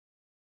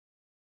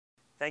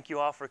Thank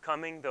you all for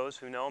coming, those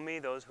who know me,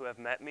 those who have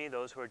met me,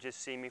 those who are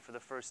just seeing me for the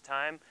first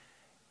time.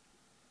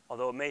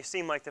 Although it may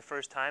seem like the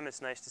first time,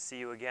 it's nice to see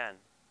you again.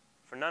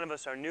 For none of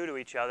us are new to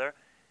each other.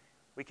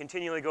 We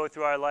continually go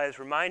through our lives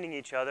reminding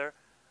each other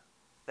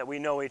that we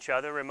know each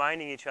other,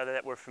 reminding each other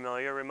that we're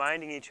familiar,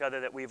 reminding each other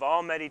that we've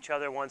all met each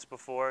other once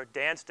before,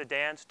 danced to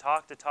dance,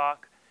 talked to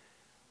talk,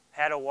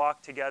 had a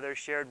walk together,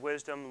 shared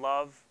wisdom,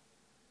 love,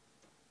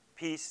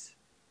 peace,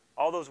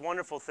 all those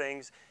wonderful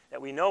things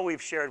that we know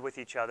we've shared with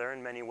each other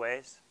in many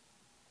ways.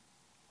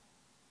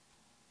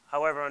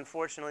 However,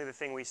 unfortunately, the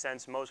thing we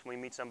sense most when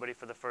we meet somebody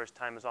for the first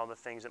time is all the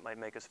things that might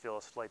make us feel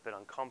a slight bit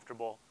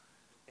uncomfortable,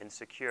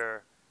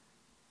 insecure,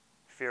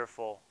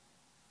 fearful.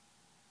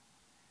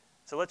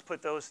 So let's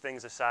put those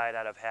things aside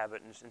out of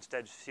habit and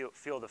instead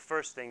feel the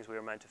first things we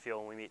were meant to feel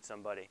when we meet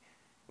somebody,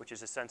 which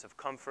is a sense of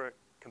comfort,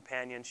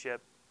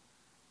 companionship,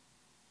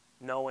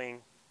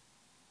 knowing,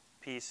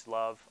 peace,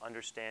 love,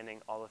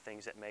 understanding, all the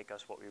things that make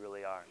us what we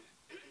really are.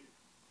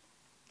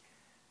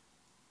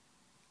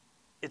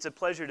 It's a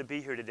pleasure to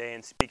be here today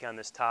and speak on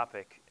this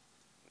topic.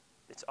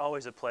 It's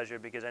always a pleasure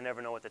because I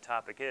never know what the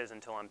topic is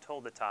until I'm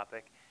told the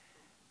topic.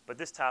 But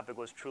this topic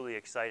was truly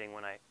exciting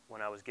when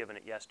I was given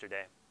it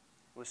yesterday.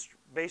 It was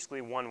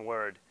basically one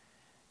word,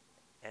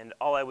 and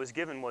all I was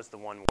given was the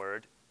one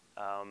word.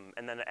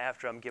 And then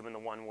after I'm given the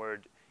one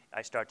word,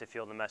 I start to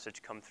feel the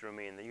message come through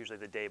me, and usually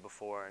the day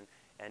before,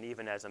 and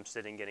even as I'm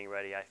sitting getting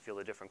ready, I feel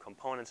the different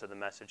components of the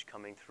message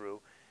coming through,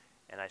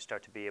 and I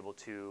start to be able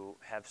to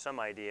have some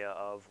idea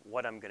of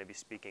what I'm going to be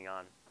speaking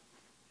on.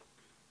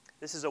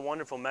 This is a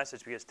wonderful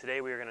message because today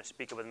we are going to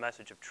speak of a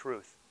message of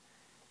truth.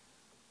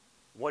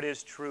 What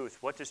is truth?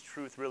 What does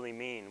truth really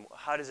mean?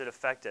 How does it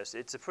affect us?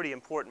 It's a pretty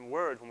important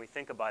word when we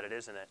think about it,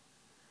 isn't it?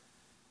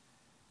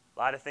 A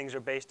lot of things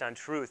are based on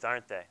truth,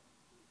 aren't they?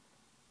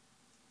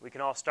 We can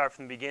all start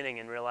from the beginning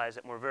and realize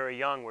that when we're very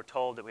young, we're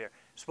told that we are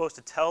supposed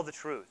to tell the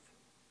truth.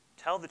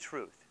 Tell the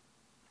truth.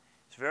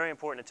 It's very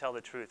important to tell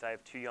the truth. I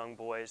have 2 young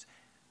boys,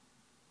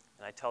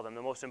 and I tell them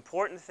the most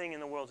important thing in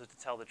the world is to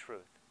tell the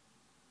truth.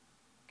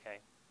 Okay?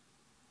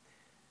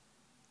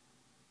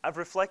 I've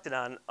reflected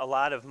on a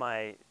lot of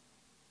my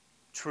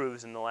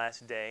truths in the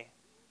last day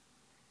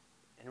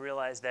and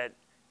realized that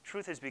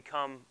truth has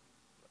become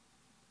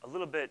a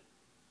little bit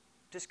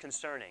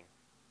disconcerting.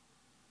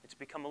 It's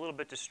become a little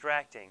bit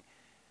distracting.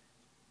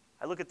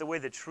 I look at the way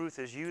that truth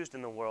is used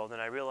in the world,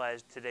 and I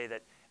realize today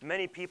that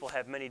many people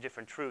have many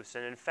different truths,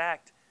 and in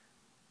fact,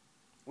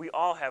 we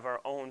all have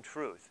our own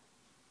truth.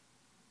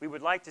 We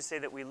would like to say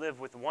that we live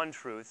with one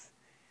truth,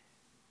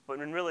 but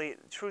when really,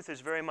 truth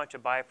is very much a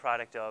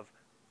byproduct of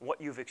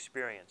what you've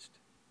experienced,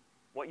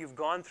 what you've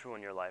gone through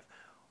in your life.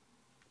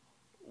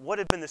 What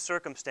have been the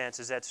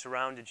circumstances that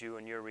surrounded you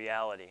in your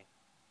reality?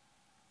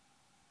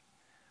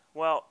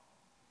 Well,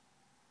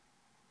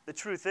 the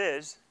truth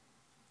is,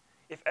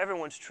 if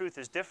everyone's truth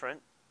is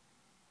different,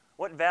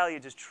 what value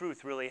does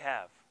truth really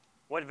have?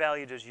 What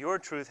value does your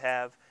truth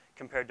have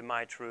compared to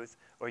my truth,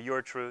 or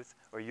your truth,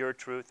 or your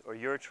truth, or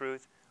your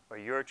truth, or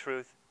your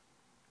truth?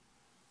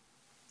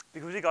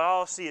 Because we could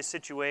all see a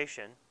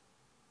situation,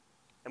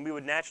 and we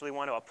would naturally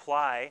want to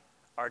apply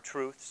our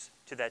truths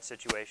to that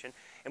situation,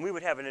 and we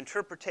would have an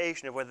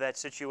interpretation of whether that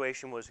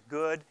situation was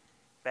good,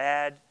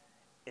 bad,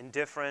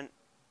 indifferent,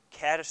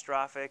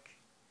 catastrophic,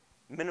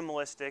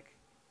 minimalistic,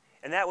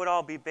 and that would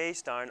all be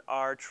based on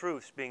our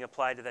truths being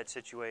applied to that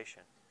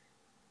situation.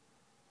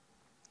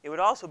 It would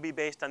also be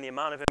based on the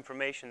amount of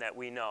information that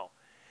we know.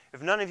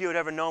 If none of you had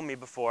ever known me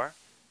before,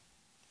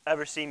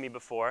 ever seen me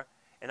before,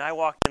 and I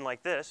walked in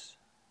like this,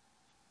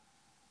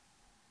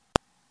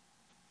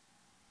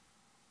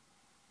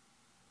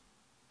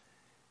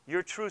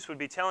 your truths would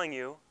be telling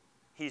you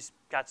he's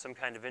got some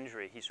kind of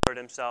injury. He's hurt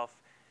himself.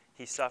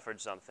 He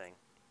suffered something.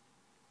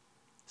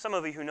 Some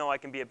of you who know I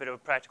can be a bit of a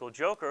practical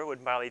joker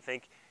would probably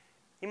think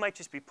he might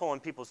just be pulling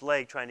people's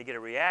leg trying to get a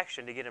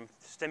reaction to get him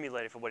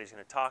stimulated for what he's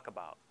going to talk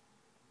about.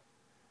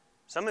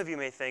 Some of you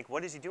may think,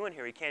 what is he doing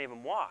here? He can't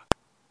even walk.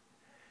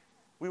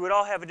 We would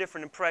all have a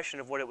different impression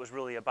of what it was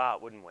really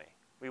about, wouldn't we?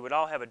 We would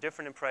all have a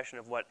different impression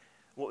of what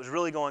was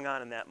really going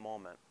on in that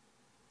moment.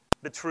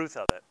 The truth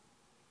of it.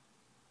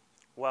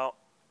 Well,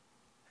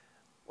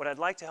 what I'd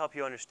like to help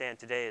you understand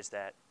today is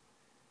that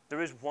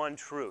there is one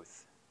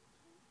truth.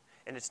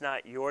 And it's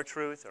not your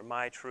truth or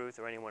my truth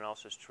or anyone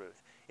else's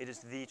truth. It is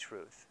the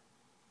truth.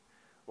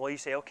 Well, you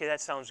say, okay,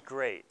 that sounds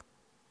great.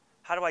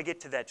 How do I get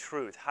to that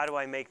truth? How do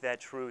I make that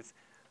truth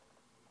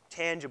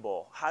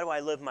tangible? How do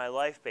I live my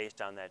life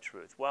based on that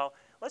truth? Well,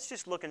 let's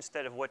just look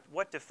instead of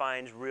what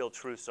defines real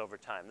truths over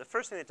time. The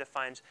first thing that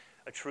defines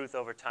a truth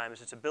over time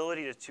is its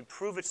ability to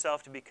prove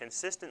itself to be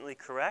consistently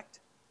correct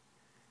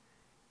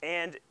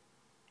and,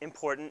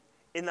 important,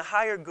 in the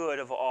higher good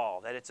of all,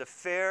 that it's a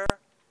fair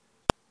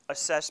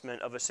assessment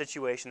of a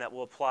situation that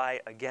will apply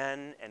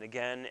again and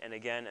again and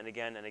again and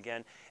again and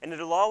again, and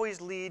it'll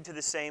always lead to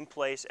the same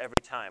place every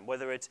time.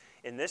 Whether it's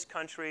in this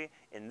country,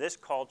 in this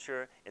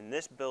culture, in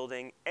this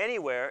building,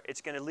 anywhere, it's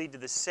going to lead to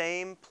the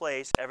same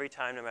place every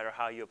time, no matter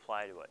how you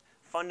apply to it.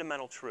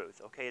 Fundamental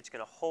truth, okay? It's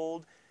going to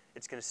hold,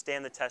 it's going to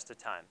stand the test of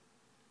time.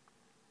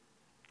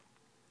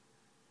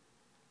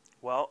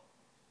 Well,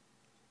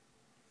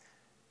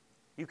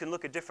 you can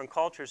look at different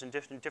cultures and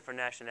different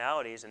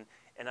nationalities,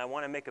 and I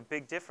want to make a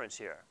big difference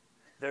here.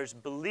 There's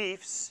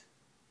beliefs,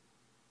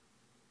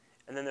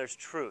 and then there's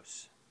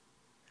truths.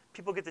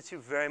 People get the two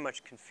very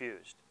much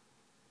confused.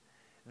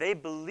 They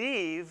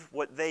believe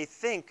what they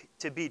think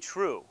to be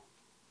true.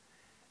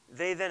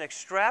 They then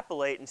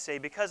extrapolate and say,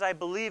 because I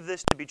believe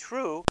this to be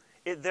true,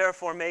 it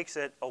therefore makes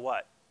it a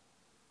what?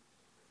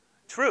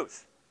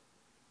 Truth.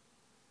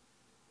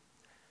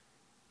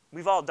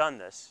 We've all done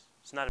this.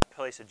 It's not a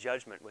place of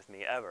judgment with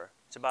me ever.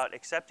 It's about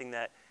accepting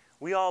that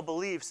we all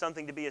believe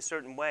something to be a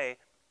certain way,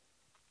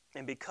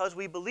 and because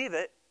we believe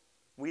it,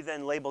 we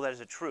then label that as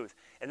a truth.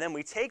 And then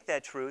we take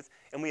that truth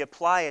and we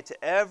apply it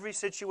to every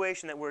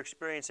situation that we're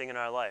experiencing in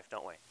our life,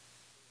 don't we?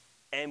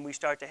 And we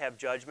start to have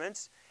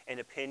judgments and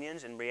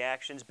opinions and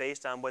reactions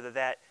based on whether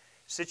that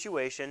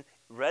situation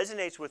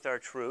resonates with our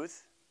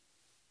truth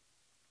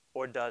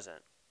or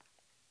doesn't.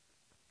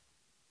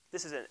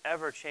 This is an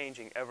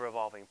ever-changing,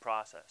 ever-evolving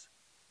process,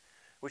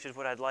 which is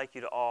what I'd like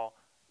you to all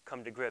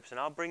come to grips. And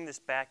I'll bring this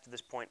back to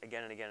this point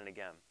again and again and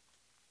again.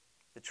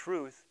 The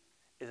truth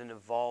is an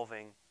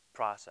evolving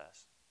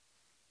process.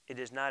 It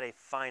is not a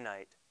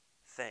finite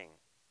thing.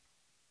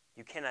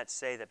 You cannot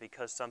say that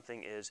because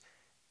something is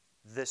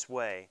this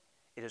way,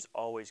 it is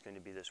always going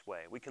to be this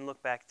way. We can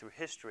look back through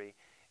history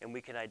and we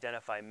can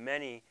identify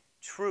many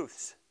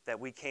truths that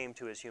we came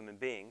to as human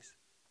beings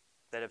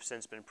that have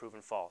since been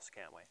proven false,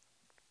 can't we?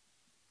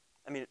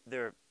 I mean,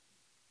 they're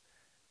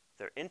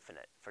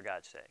infinite, for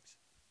God's sakes.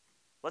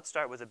 Let's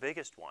start with the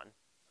biggest one,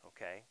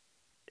 okay,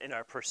 in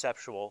our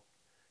perceptual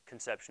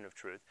conception of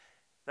truth.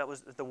 That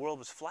was that the world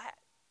was flat.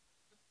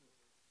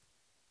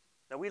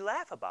 Now, we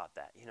laugh about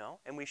that,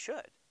 and we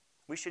should.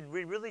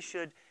 We really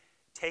should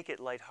take it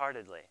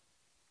lightheartedly.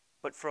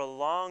 But for a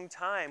long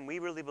time, we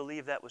really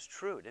believed that was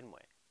true, didn't we?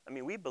 I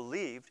mean, we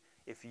believed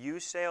if you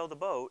sailed a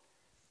boat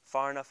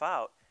far enough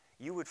out,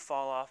 you would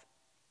fall off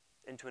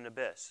into an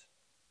abyss.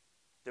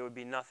 There would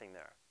be nothing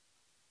there.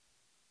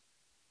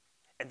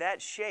 And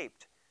that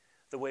shaped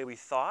the way we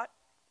thought,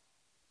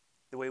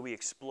 the way we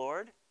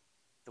explored,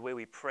 the way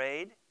we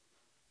prayed.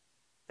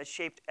 That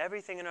shaped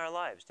everything in our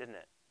lives, didn't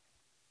it?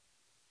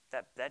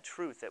 That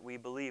truth that we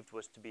believed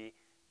was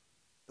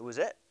it was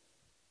it.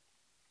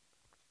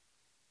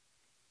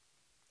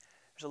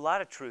 There's a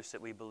lot of truths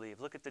that we believe.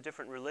 Look at the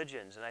different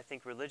religions, and I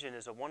think religion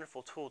is a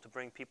wonderful tool to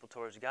bring people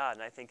towards God.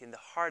 And I think in the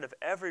heart of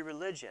every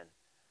religion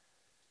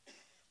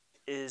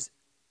is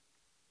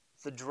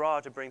the draw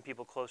to bring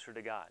people closer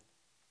to God.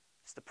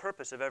 It's the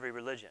purpose of every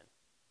religion.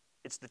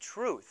 It's the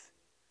truth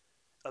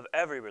of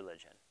every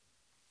religion.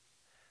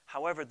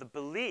 However, the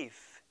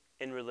belief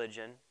in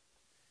religion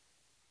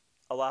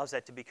allows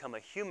that to become a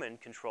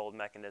human-controlled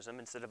mechanism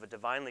instead of a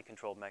divinely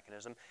controlled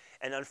mechanism.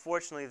 And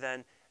unfortunately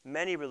then,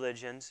 many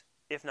religions,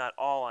 if not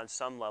all on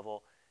some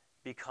level,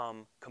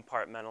 become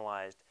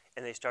compartmentalized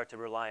and they start to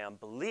rely on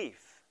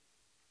belief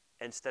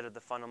instead of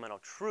the fundamental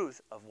truth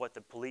of what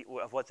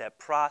that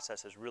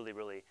process is really,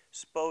 really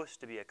supposed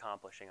to be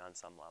accomplishing on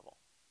some level.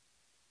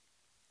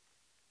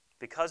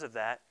 Because of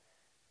that,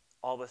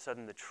 all of a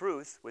sudden the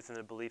truth within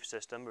the belief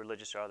system,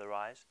 religious or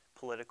otherwise,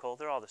 political,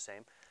 they're all the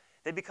same,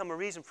 they become a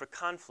reason for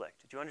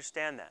conflict. Do you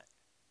understand that?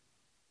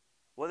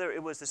 Whether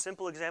it was the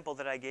simple example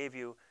that I gave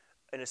you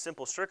in a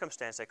simple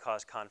circumstance that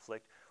caused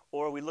conflict,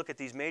 or we look at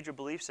these major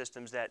belief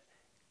systems that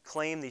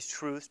claim these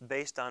truths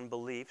based on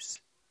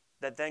beliefs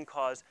that then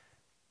cause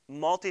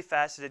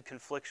multifaceted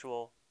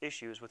conflictual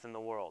issues within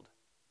the world.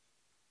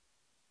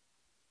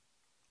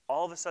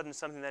 All of a sudden,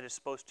 something that is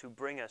supposed to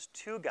bring us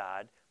to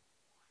God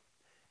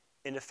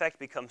in effect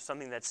becomes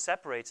something that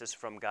separates us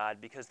from God,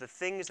 because the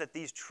things that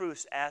these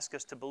truths ask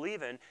us to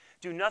believe in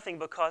do nothing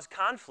but cause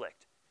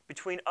conflict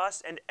between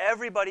us and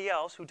everybody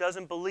else who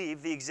doesn't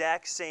believe the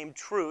exact same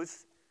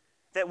truth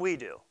that we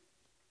do.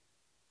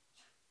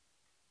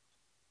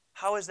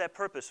 How is that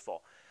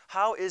purposeful?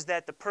 How is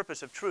that the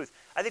purpose of truth?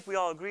 I think we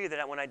all agree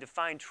that when I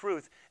defined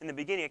truth in the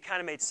beginning, it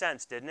kind of made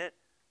sense, didn't it?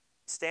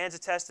 It stands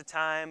the test of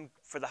time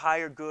for the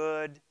higher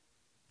good,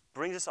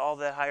 brings us all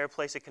to that higher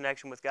place of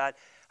connection with God.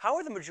 How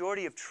are the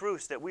majority of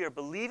truths that we are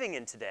believing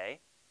in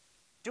today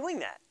doing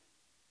that?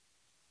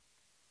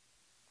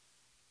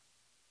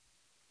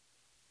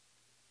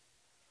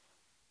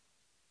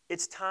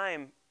 It's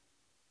time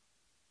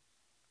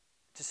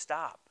to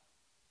stop.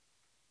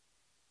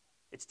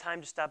 It's time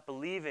to stop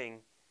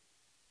believing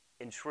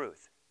in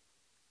truth,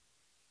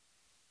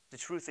 the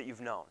truth that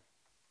you've known.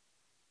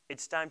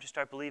 It's time to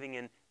start believing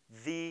in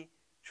the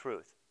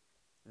truth,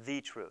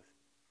 the truth.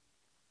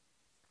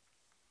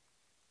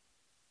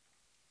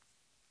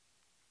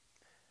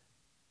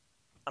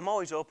 I'm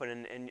always open,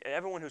 and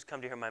everyone who's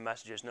come to hear my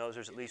messages knows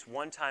there's at least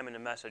one time in a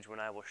message when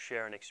I will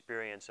share an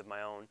experience of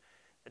my own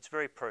that's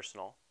very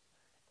personal.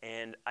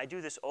 And I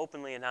do this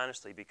openly and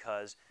honestly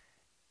because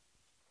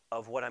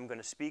of what I'm going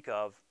to speak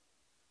of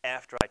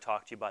after I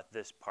talk to you about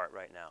this part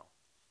right now.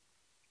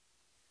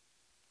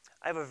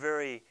 I'm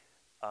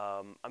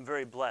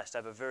very blessed. I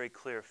have a very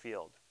clear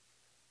field.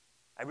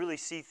 I really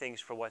see things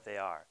for what they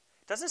are.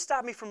 It doesn't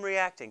stop me from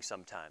reacting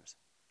sometimes.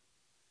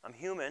 I'm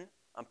human.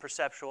 I'm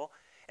perceptual.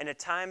 And at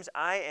times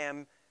I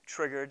am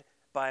triggered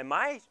by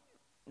my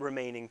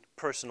remaining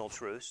personal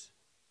truths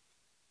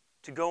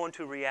to go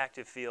into a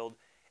reactive field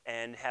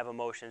and have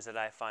emotions that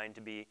I find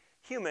to be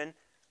human,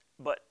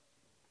 but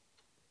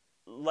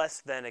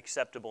less than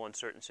acceptable in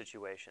certain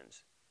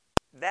situations.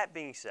 That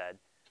being said,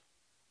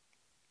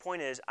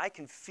 point is, I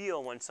can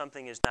feel when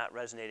something is not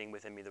resonating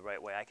within me the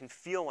right way. I can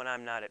feel when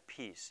I'm not at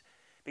peace.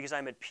 Because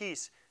I'm at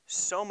peace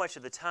so much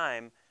of the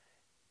time,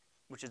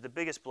 which is the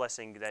biggest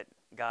blessing that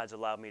God's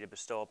allowed me to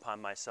bestow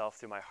upon myself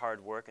through my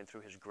hard work and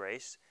through His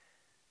grace,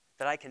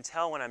 that I can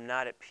tell when I'm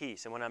not at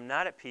peace. And when I'm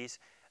not at peace,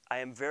 I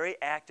am very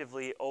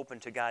actively open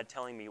to God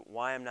telling me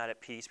why I'm not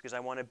at peace, because I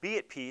want to be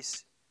at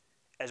peace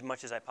as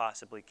much as I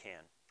possibly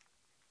can.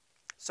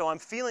 So I'm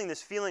feeling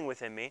this feeling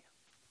within me,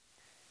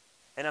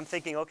 and I'm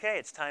thinking, okay,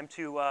 it's time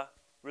to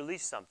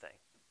release something.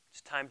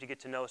 It's time to get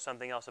to know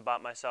something else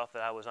about myself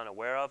that I was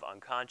unaware of,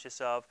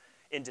 unconscious of,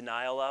 in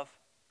denial of.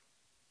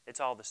 It's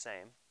all the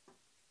same.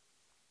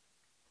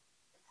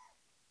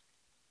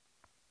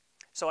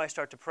 So I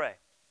start to pray.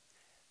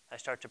 I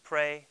start to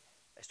pray.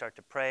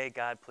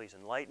 God, please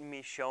enlighten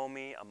me, show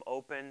me. I'm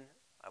open.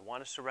 I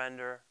want to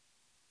surrender.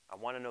 I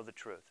want to know the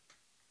truth.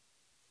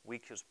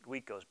 Week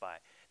goes by.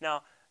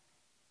 Now,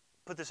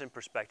 put this in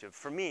perspective.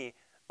 For me,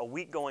 a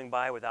week going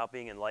by without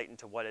being enlightened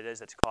to what it is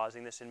that's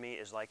causing this in me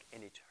is like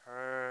an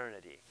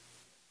eternity.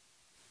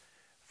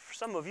 For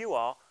some of you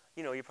all,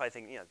 you're probably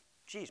thinking,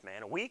 geez,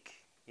 man, a week?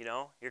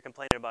 You're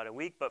complaining about a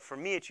week. But for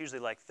me, it's usually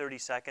like 30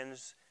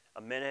 seconds,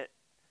 a minute,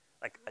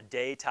 like a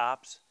day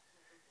tops.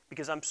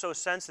 Because I'm so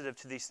sensitive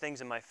to these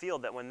things in my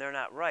field that when they're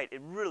not right,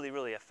 it really,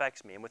 really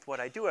affects me. And with what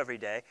I do every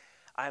day,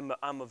 I'm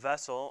a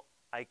vessel.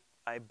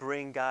 I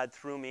bring God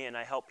through me, and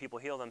I help people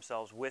heal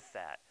themselves with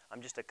that.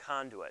 I'm just a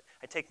conduit.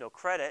 I take no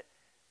credit,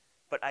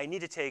 but I need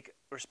to take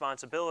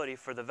responsibility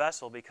for the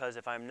vessel, because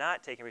if I'm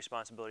not taking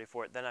responsibility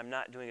for it, then I'm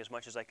not doing as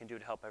much as I can do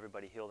to help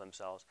everybody heal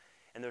themselves.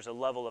 And there's a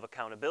level of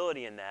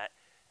accountability in that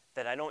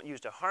I don't use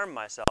to harm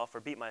myself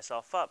or beat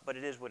myself up, but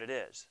it is what it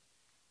is.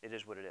 It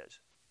is what it is.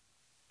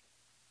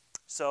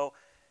 So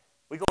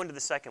we go into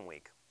the second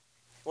week.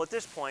 Well, at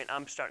this point,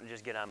 I'm starting to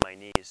just get on my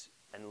knees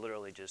and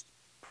literally just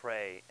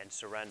pray and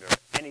surrender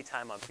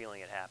anytime I'm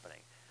feeling it happening.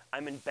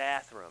 I'm in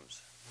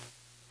bathrooms.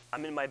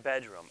 I'm in my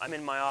bedroom. I'm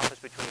in my office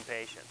between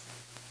patients.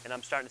 And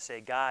I'm starting to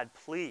say, God,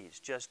 please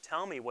just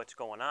tell me what's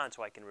going on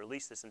so I can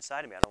release this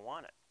inside of me. I don't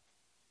want it.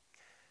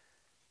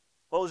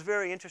 Well, it was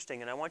very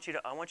interesting, and I want you to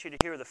hear I want you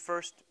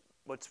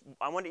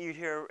to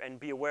hear and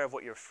be aware of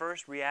what your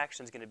first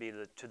reaction is going to be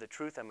to the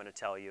truth I'm going to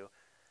tell you.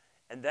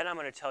 And then I'm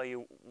going to tell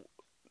you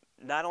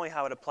not only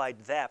how it applied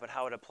to that, but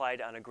how it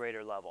applied on a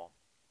greater level.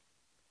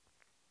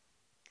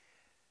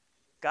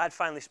 God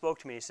finally spoke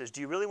to me. He says, do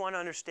you really want to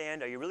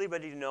understand? Are you really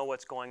ready to know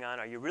what's going on?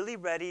 Are you really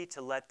ready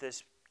to let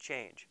this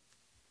change?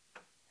 I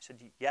said,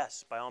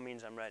 yes, by all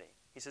means, I'm ready.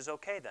 He says,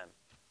 okay then.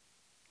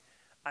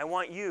 I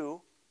want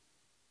you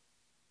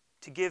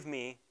to give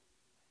me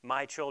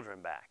my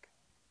children back.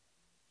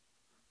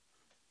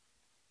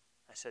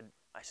 I said,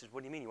 what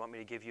do you mean you want me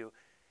to give you?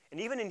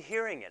 And even in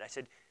hearing it, I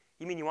said,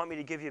 you mean you want me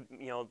to give you,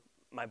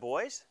 my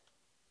boys?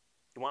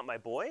 You want my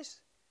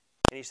boys?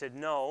 And he said,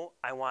 no,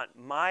 I want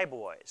my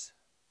boys.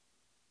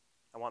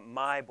 I want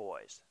my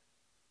boys.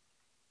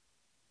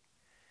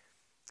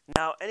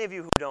 Now, any of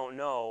you who don't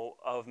know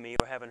of me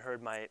or haven't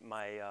heard my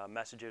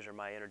messages or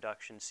my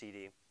introduction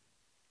CD,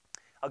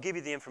 I'll give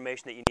you the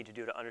information that you need to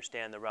do to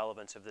understand the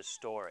relevance of this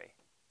story.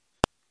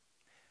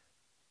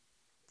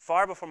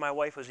 Far before my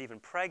wife was even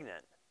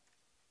pregnant,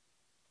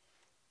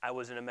 I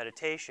was in a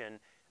meditation.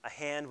 A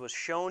hand was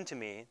shown to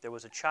me. There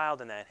was a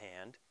child in that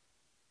hand.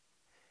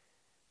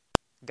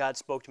 God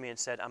spoke to me and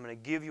said, I'm going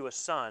to give you a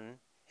son.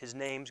 His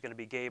name's going to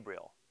be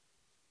Gabriel.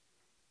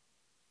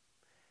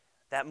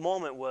 That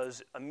moment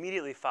was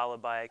immediately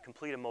followed by a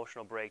complete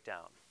emotional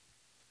breakdown.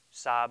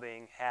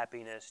 Sobbing,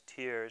 happiness,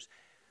 tears.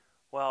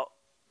 Well,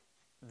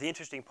 the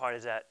interesting part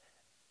is that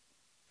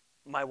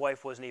my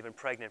wife wasn't even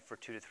pregnant for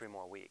 2 to 3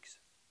 more weeks.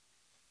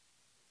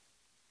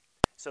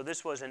 So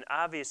this was an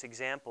obvious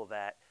example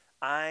that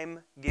I'm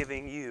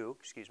giving you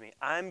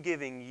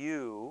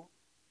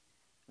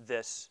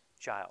this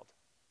child.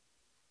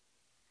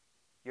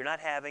 You're not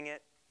having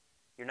it.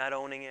 You're not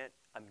owning it.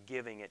 I'm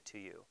giving it to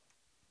you.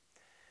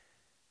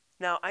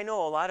 Now, I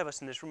know a lot of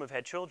us in this room have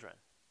had children,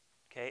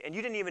 okay? And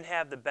you didn't even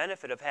have the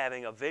benefit of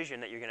having a vision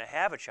that you're going to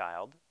have a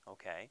child,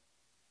 okay?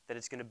 That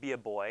it's going to be a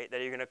boy, that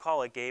you're going to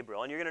call it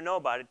Gabriel, and you're going to know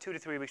about it 2 to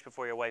 3 weeks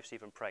before your wife's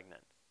even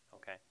pregnant,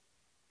 okay?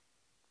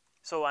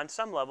 So on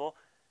some level,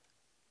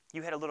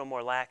 you had a little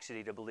more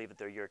laxity to believe that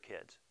they're your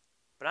kids.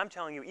 But I'm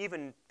telling you,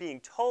 even being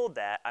told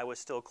that, I was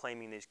still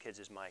claiming these kids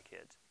as my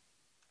kids.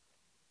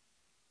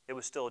 It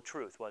was still a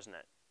truth, wasn't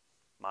it?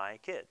 My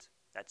kids.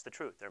 That's the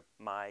truth. They're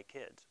my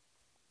kids.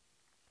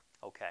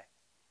 Okay.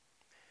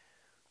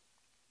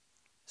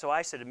 So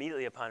I said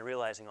immediately upon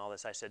realizing all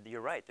this, I said,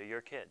 you're right, they're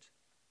your kids.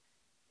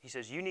 He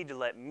says, you need to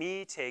let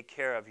me take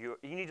care of you.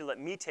 You need to let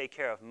me take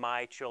care of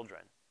my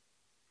children.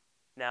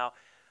 Now,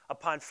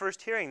 upon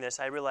first hearing this,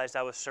 I realized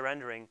I was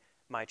surrendering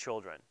my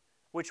children.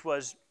 which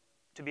was,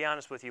 to be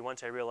honest with you,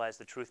 once I realized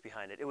the truth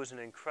behind it, it was an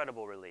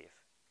incredible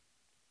relief.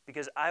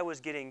 Because I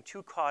was getting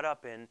too caught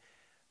up in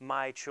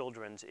my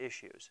children's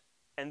issues.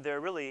 And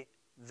they're really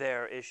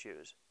their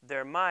issues.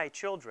 They're my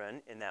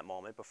children in that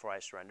moment before I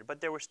surrendered,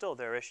 but they were still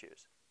their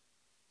issues.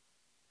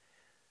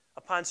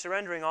 Upon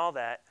surrendering all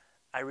that,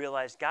 I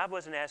realized God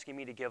wasn't asking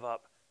me to give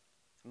up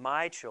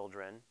my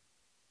children.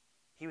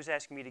 He was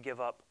asking me to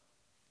give up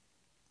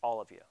all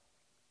of you.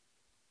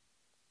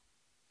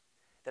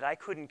 That I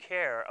couldn't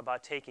care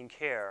about taking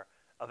care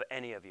of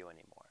any of you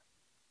anymore.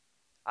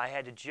 I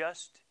had to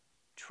just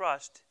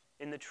trust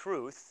in the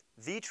truth,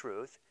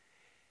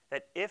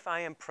 that if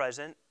I am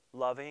present,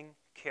 loving,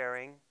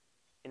 caring,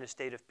 in a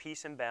state of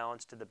peace and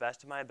balance to the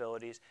best of my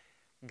abilities,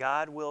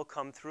 God will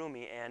come through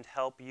me and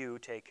help you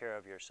take care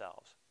of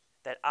yourselves.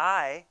 That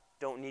I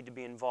don't need to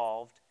be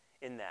involved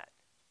in that.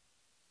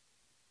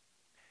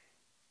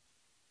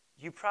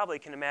 You probably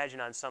can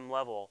imagine on some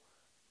level,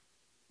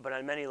 but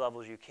on many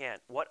levels you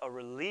can't, what a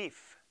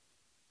relief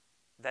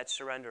that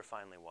surrender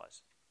finally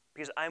was.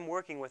 Because I'm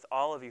working with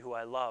all of you who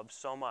I love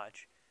so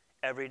much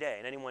every day.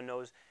 And anyone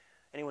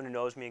who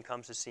knows me and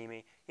comes to see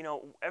me,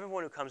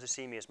 everyone who comes to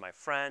see me is my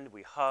friend.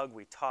 We hug,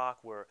 we talk.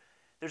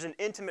 There's an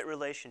intimate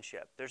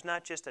relationship. There's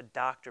not just a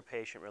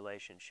doctor-patient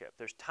relationship.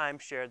 There's time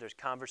shared, there's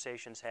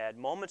conversations had.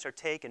 Moments are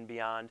taken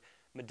beyond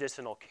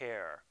medicinal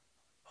care,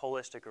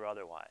 holistic or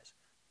otherwise.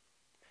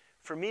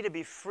 For me to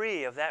be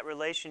free of that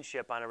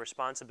relationship on a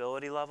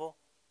responsibility level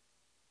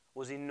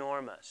was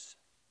enormous.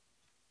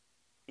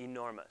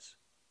 Enormous.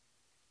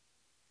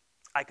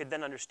 I could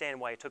then understand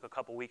why it took a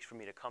couple weeks for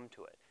me to come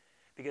to it.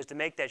 Because to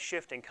make that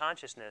shift in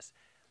consciousness,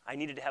 I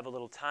needed to have a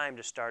little time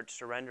to start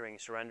surrendering.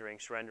 So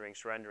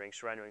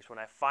when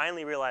I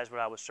finally realized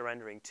what I was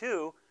surrendering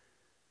to,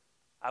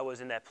 I was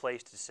in that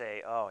place to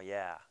say, oh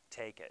yeah,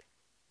 take it.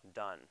 I'm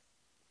done.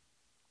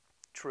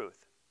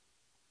 Truth.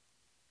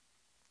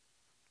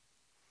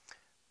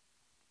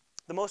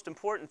 The most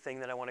important thing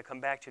that I want to come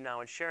back to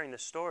now in sharing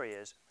this story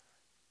is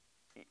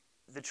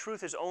the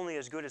truth is only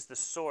as good as the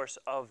source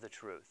of the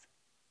truth.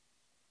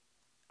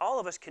 All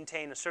of us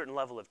contain a certain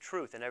level of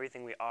truth in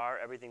everything we are,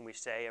 everything we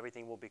say,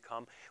 everything we'll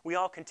become. We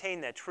all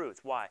contain that truth.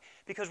 Why?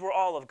 Because we're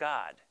all of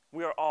God.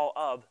 We are all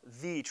of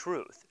the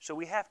truth. So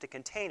we have to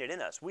contain it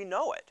in us. We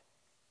know it.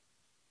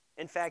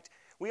 In fact,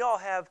 we all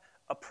have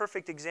a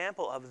perfect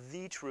example of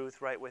the truth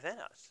right within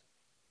us.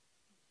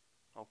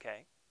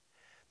 Okay?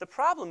 The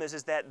problem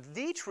is that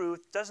the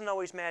truth doesn't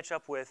always match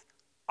up with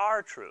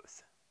our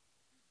truth.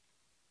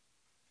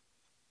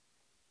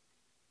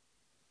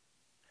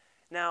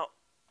 Now,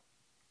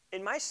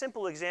 in my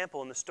simple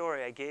example in the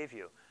story I gave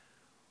you,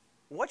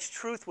 which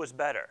truth was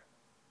better?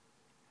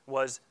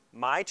 Was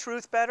my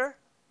truth better?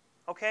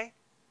 Okay?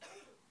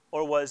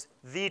 Or was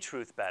the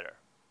truth better?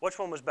 Which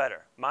one was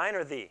better? Mine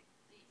or the?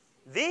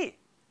 The.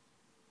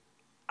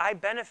 I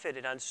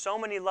benefited on so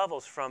many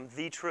levels from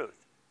the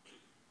truth.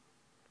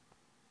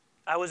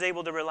 I was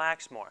able to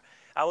relax more.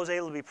 I was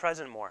able to be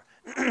present more.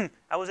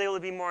 I was able to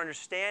be more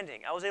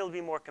understanding. I was able to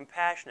be more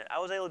compassionate. I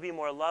was able to be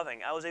more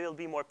loving. I was able to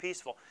be more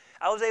peaceful.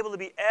 I was able to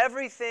be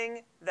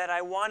everything that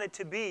I wanted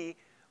to be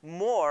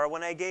more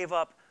when I gave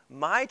up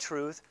my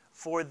truth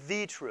for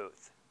the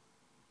truth.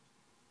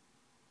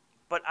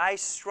 But I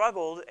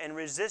struggled and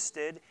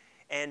resisted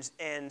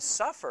and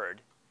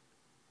suffered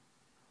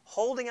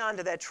holding on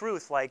to that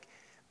truth like,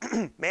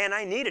 man,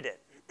 I needed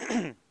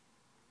it.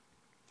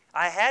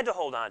 I had to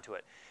hold on to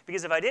it.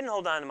 Because if I didn't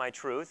hold on to my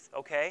truth,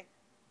 okay,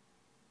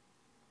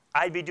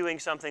 I'd be doing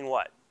something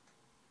what?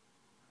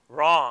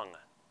 Wrong.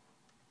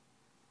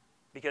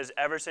 Because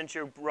ever since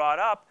you're brought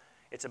up,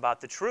 it's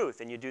about the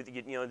truth. And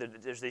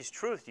there's this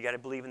truth. You got to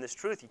believe in this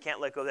truth. You can't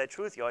let go of that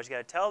truth. You always got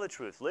to tell the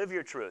truth. Live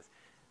your truth.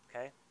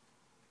 Okay?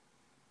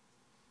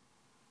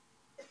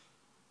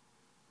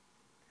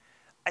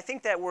 I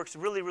think that works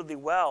really, really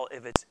well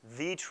if it's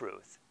the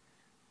truth.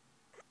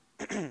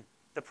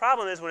 The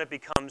problem is when it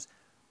becomes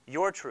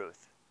your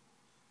truth.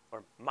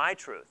 Or my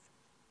truth.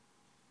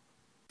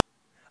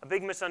 A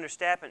big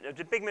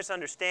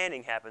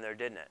misunderstanding happened there,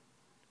 didn't it?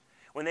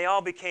 When they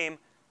all became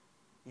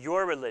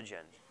your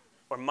religion,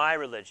 or my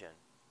religion,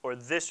 or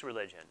this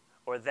religion,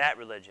 or that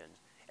religion,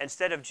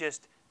 instead of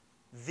just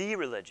the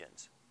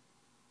religions.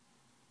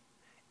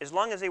 As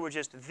long as they were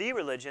just the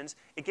religions,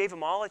 it gave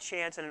them all a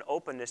chance and an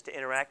openness to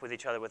interact with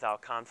each other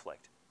without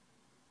conflict.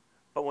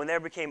 But when there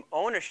became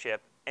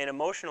ownership and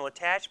emotional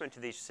attachment to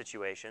these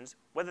situations,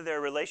 whether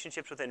they're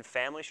relationships within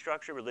family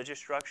structure, religious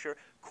structure,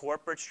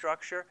 corporate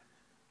structure,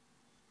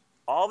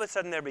 all of a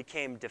sudden there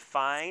became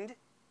defined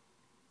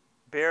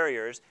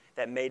barriers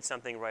that made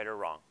something right or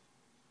wrong.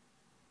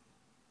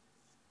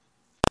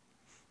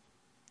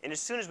 And as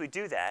soon as we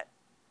do that,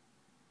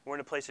 we're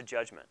in a place of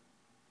judgment.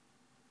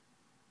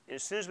 And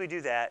as soon as we do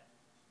that,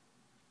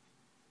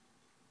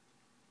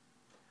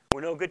 we're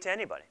no good to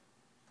anybody,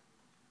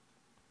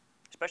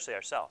 especially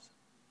ourselves.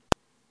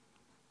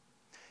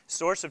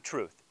 Source of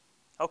truth.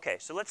 Okay,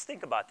 so let's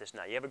think about this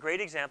now. You have a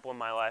great example in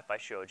my life I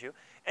showed you.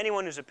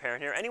 Anyone who's a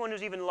parent here, anyone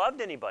who's even loved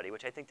anybody,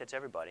 which I think that's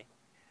everybody,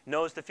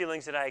 knows the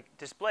feelings that I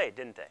displayed,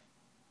 didn't they?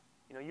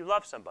 You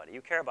love somebody,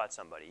 you care about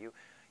somebody,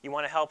 you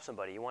want to help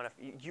somebody,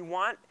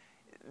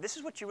 this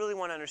is what you really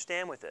want to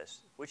understand with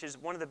this, which is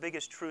one of the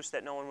biggest truths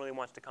that no one really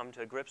wants to come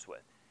to grips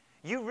with.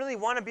 You really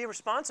want to be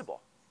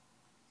responsible.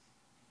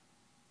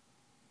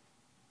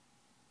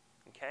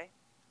 Okay?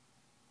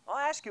 I'll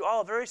ask you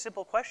all a very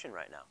simple question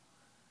right now.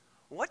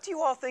 What do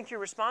you all think you're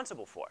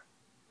responsible for?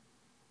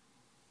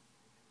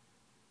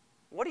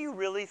 What do you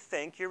really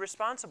think you're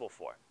responsible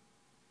for?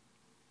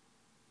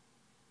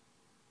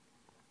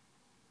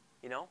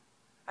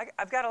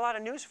 I've got a lot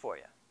of news for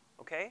you,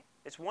 okay?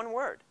 It's one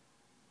word.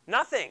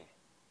 Nothing.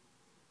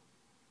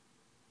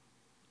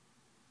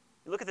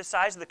 You look at the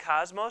size of the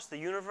cosmos, the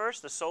universe,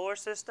 the solar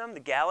system, the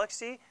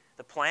galaxy,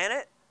 the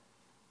planet.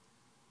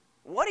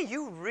 What are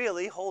you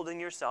really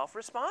holding yourself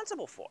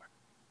responsible for?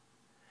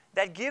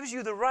 That gives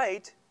you the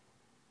right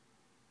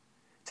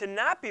to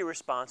not be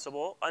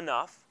responsible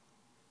enough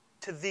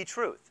to the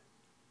truth.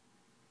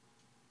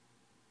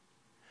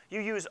 You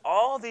use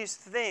all these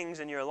things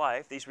in your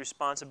life, these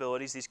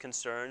responsibilities, these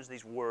concerns,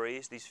 these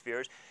worries, these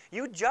fears,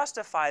 you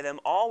justify them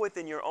all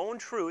within your own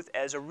truth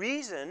as a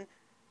reason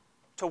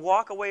to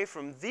walk away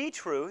from the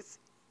truth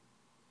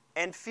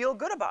and feel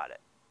good about it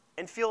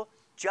and feel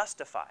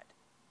justified.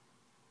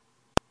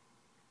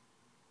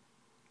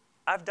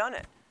 I've done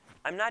it.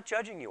 I'm not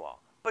judging you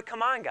all. But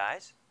come on,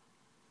 guys,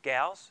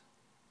 gals,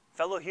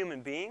 fellow human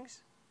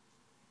beings.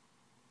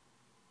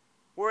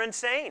 We're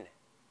insane.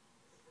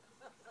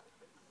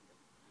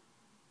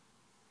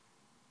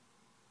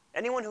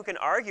 Anyone who can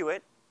argue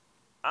it,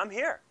 I'm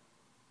here.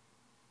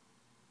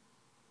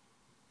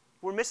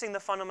 We're missing the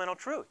fundamental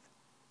truth.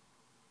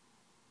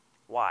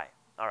 Why?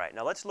 All right,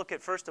 now let's look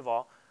at, first of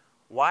all,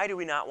 why do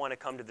we not want to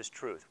come to this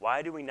truth?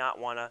 Why do we not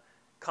want to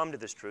come to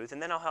this truth? And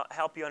then I'll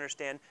help you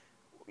understand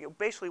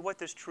basically what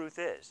this truth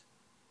is.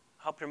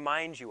 Help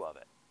remind you of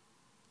it.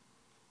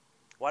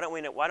 Why don't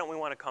we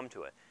want to come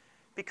to it?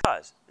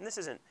 Because, and this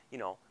isn't,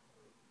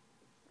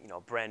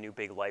 brand new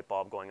big light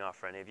bulb going off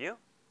for any of you,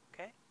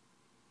 okay?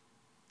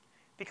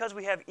 Because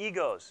we have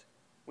egos,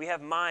 we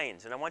have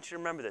minds, and I want you to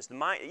remember this.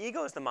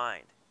 Ego is the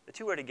mind. The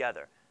two are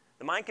together.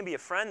 The mind can be a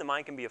friend, the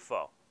mind can be a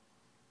foe.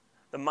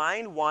 The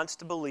mind wants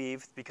to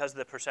believe, because of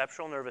the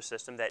perceptual nervous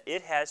system, that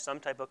it has some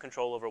type of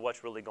control over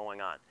what's really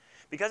going on.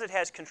 Because it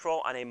has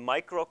control on a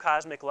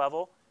microcosmic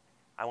level,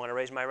 I want to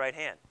raise my right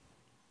hand.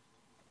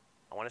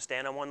 I want to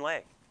stand on one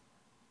leg.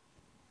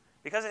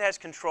 Because it has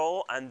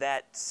control on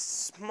that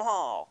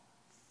small,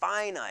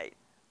 finite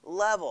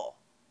level,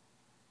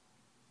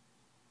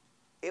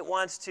 it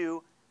wants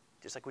to,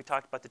 just like we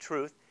talked about the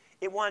truth,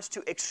 it wants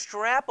to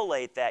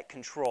extrapolate that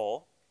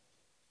control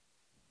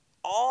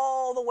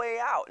all the way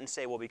out and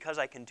say, well, because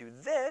I can do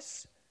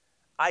this,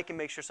 I can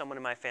make sure someone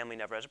in my family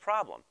never has a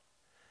problem.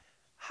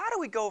 How do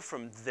we go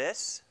from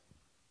this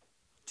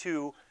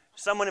to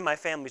someone in my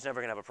family is never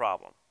going to have a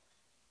problem?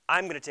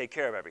 I'm going to take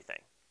care of everything.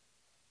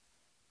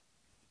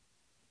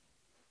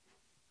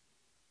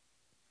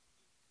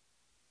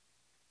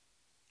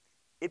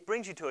 It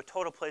brings you to a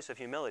total place of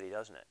humility,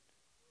 doesn't it?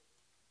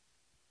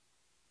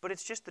 But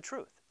it's just the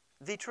truth.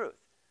 The truth.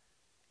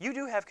 You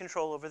do have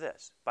control over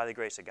this by the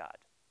grace of God.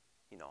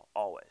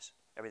 Always.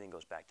 Everything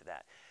goes back to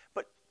that.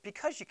 But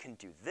because you can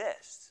do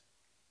this,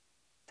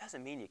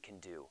 doesn't mean you can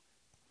do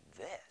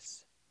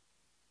this.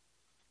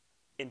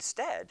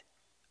 Instead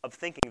of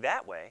thinking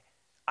that way,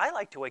 I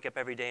like to wake up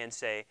every day and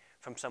say,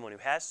 from someone who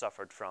has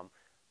suffered from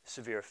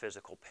severe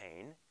physical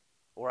pain,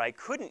 or I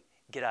couldn't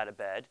get out of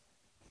bed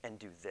and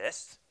do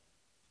this,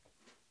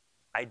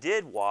 I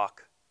did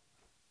walk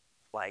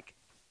like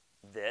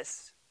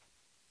this.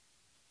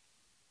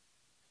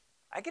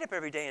 I get up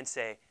every day and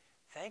say,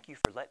 thank you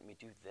for letting me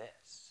do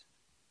this.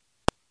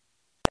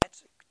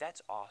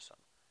 That's awesome.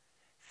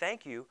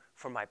 Thank you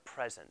for my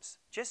presence.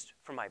 Just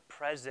for my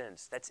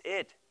presence. That's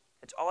it.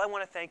 That's all I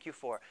want to thank you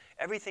for.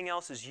 Everything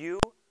else is you.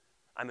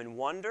 I'm in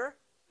wonder.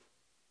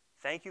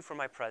 Thank you for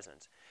my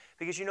presence.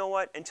 Because you know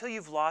what? Until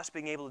you've lost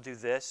being able to do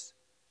this,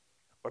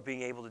 or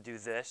being able to do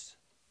this,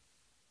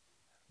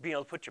 being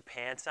able to put your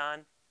pants on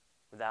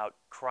without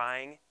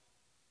crying,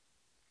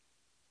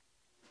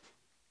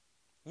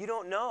 you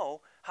don't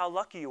know how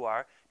lucky you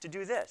are to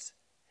do this.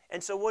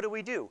 And so what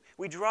do?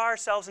 We draw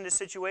ourselves into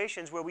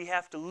situations where we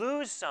have to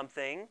lose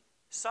something,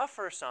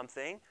 suffer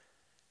something,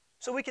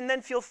 so we can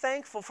then feel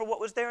thankful for what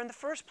was there in the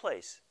first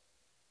place.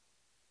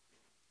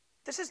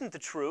 This isn't the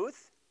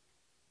truth.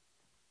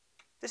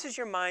 This is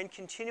your mind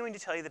continuing to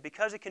tell you that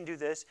because it can do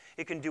this,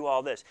 it can do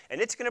all this.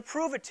 And it's going to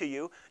prove it to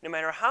you no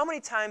matter how many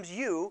times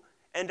you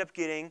end up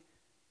getting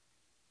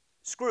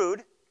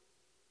screwed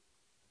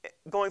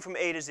going from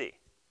A to Z.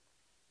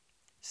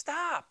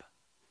 Stop.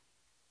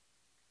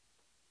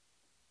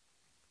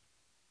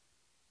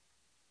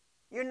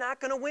 You're not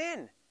going to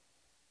win.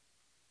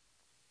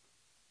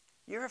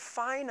 You're a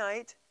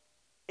finite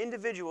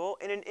individual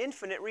in an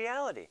infinite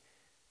reality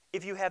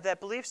if you have that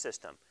belief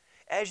system.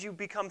 As you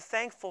become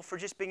thankful for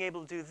just being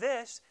able to do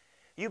this,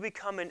 you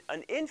become an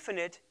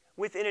infinite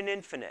within an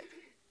infinite.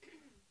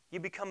 You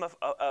become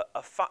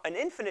an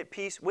infinite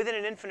piece within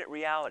an infinite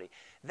reality.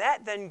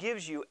 That then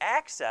gives you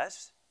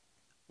access,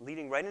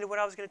 leading right into what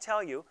I was going to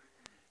tell you,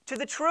 to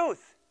the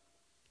truth.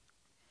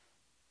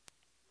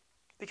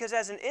 Because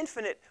as an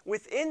infinite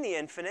within the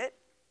infinite,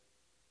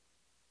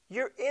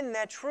 you're in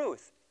that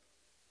truth.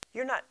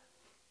 You're not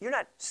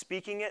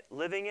speaking it,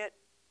 living it,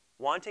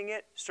 wanting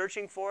it,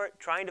 searching for it,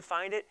 trying to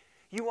find it.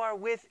 You are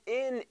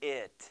within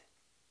it.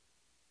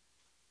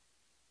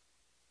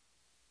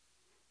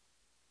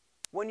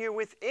 When you're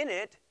within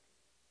it,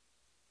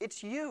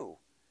 it's you.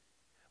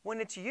 When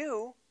it's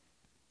you,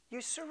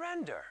 you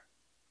surrender.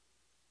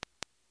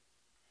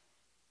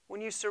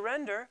 When you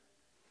surrender,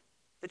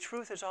 the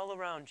truth is all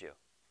around you.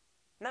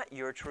 Not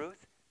your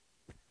truth,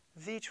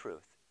 the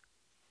truth.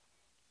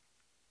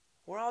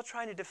 We're all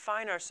trying to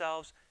define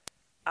ourselves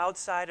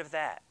outside of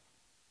that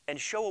and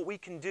show what we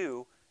can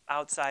do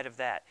outside of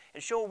that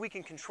and show what we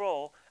can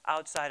control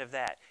outside of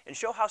that and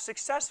show how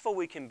successful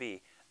we can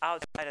be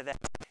outside of that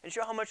and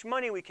show how much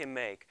money we can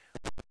make,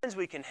 what friends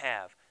we can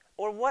have,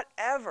 or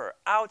whatever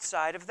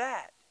outside of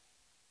that.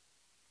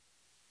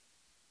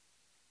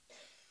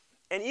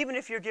 And even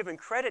if you're given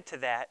credit to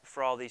that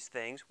for all these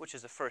things, which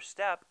is the first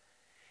step,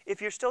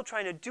 if you're still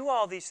trying to do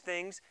all these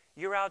things,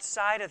 you're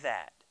outside of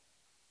that.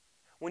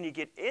 When you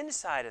get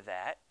inside of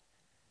that,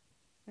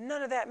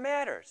 none of that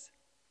matters.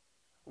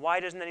 Why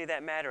doesn't any of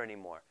that matter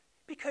anymore?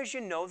 Because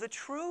you know the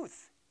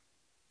truth,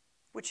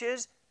 which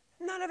is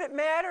none of it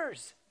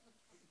matters.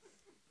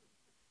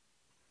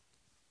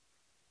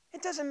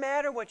 It doesn't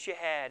matter what you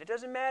had. It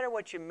doesn't matter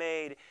what you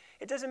made.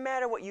 It doesn't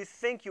matter what you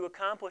think you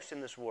accomplished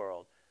in this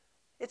world.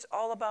 It's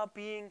all about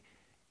being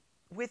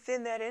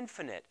within that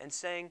infinite and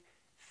saying,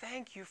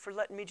 thank you for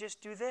letting me just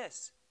do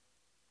this.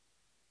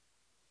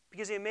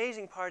 Because the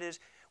amazing part is,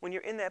 when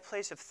you're in that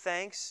place of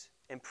thanks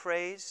and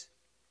praise,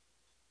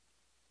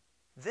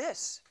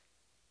 this,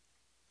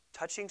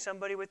 touching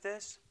somebody with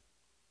this,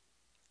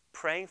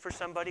 praying for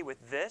somebody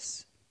with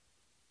this,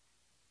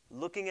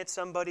 looking at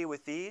somebody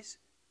with these,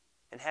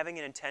 and having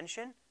an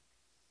intention,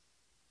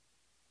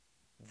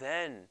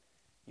 then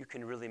you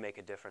can really make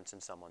a difference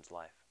in someone's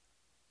life.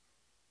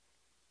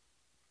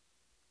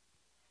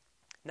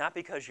 Not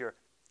because you're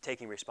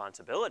taking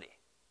responsibility,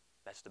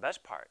 that's the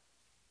best part,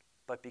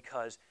 but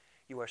because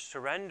you are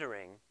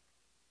surrendering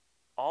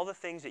all the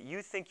things that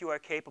you think you are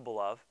capable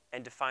of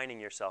and defining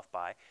yourself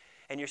by,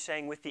 and you're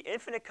saying, with the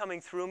infinite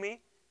coming through me,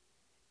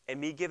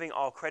 and me giving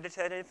all credit to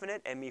that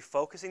infinite, and me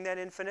focusing that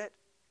infinite,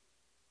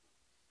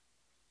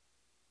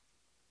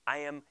 I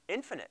am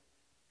infinite.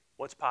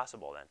 What's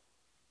possible then?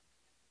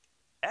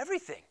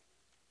 Everything.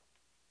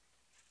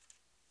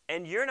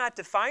 And you're not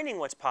defining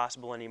what's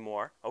possible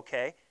anymore,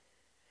 okay?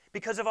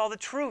 Because of all the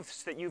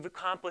truths that you've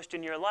accomplished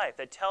in your life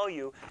that tell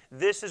you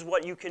this is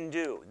what you can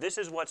do, this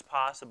is what's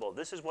possible,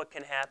 this is what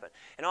can happen.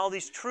 And all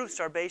these truths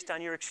are based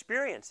on your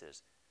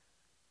experiences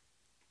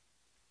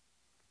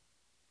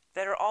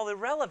that are all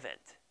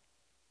irrelevant.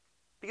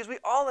 Because we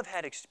all have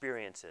had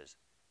experiences.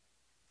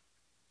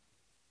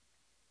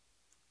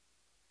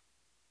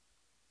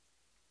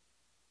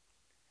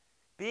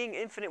 Being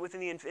infinite within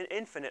the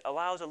infinite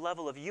allows a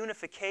level of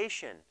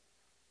unification.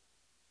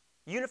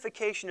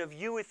 Unification of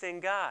you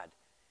within God.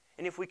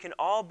 And if we can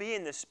all be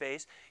in this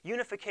space,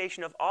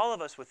 unification of all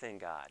of us within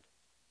God.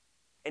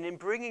 And in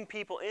bringing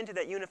people into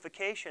that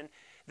unification,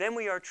 then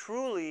we are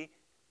truly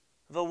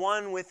the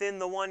one within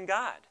the one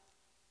God.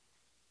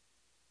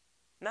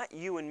 Not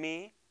you and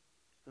me,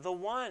 the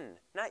one.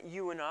 Not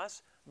you and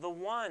us, the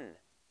one.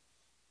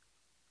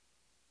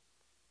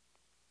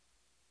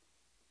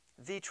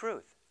 The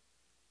truth.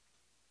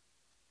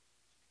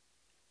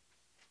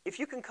 If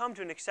you can come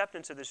to an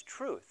acceptance of this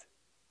truth,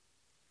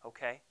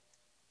 okay,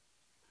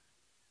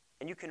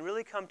 and you can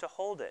really come to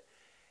hold it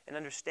and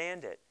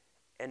understand it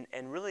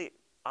and really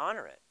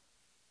honor it,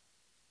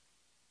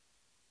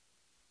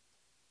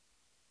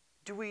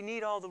 do we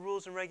need all the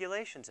rules and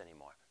regulations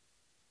anymore?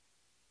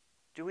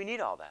 Do we need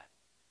all that?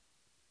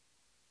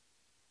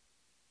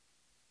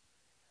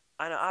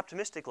 On an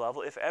optimistic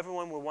level, if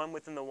everyone were one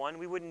within the one,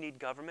 we wouldn't need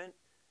government.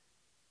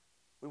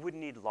 We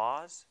wouldn't need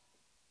laws.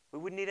 We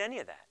wouldn't need any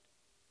of that.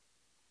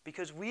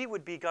 Because we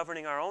would be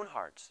governing our own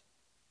hearts.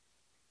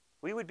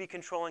 We would be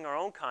controlling our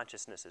own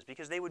consciousnesses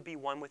because they would be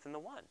one within the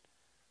one.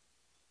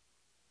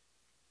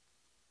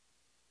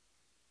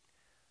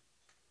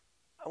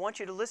 I want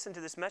you to listen to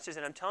this message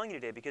that I'm telling you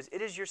today because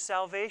it is your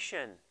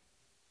salvation.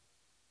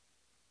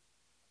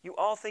 You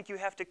all think you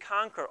have to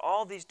conquer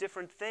all these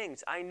different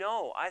things. I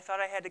know. I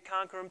thought I had to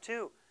conquer them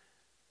too.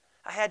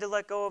 I had to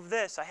let go of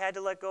this. I had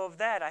to let go of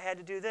that. I had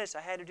to do this. I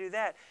had to do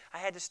that. I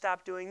had to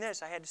stop doing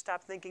this. I had to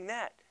stop thinking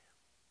that.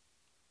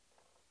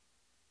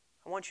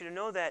 I want you to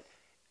know that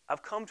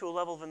I've come to a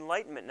level of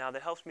enlightenment now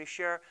that helps me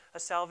share a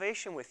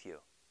salvation with you.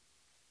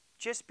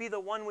 Just be the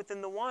one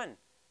within the one.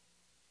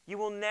 You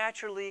will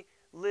naturally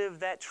live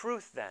that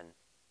truth then.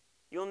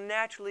 You'll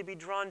naturally be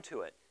drawn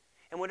to it.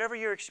 And whatever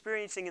you're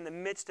experiencing in the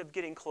midst of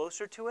getting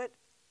closer to it,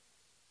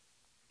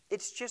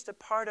 it's just a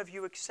part of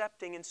you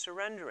accepting and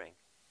surrendering.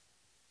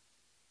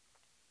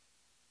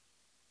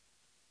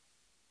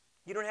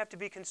 You don't have to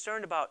be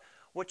concerned about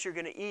what you're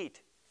going to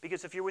eat.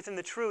 Because if you're within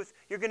the truth,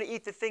 you're going to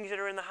eat the things that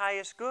are in the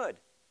highest good.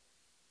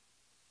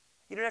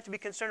 You don't have to be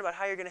concerned about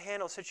how you're going to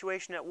handle a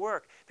situation at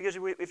work, because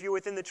if you're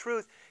within the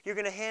truth, you're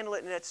going to handle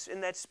it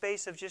in that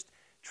space of just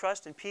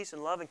trust and peace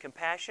and love and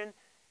compassion,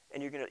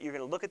 and you're going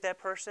to look at that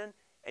person,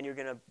 and you're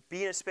going to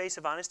be in a space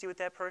of honesty with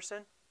that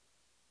person,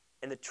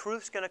 and the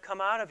truth's going to come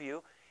out of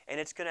you, and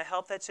it's going to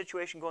help that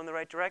situation go in the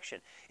right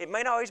direction. It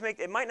might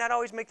not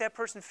always make that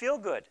person feel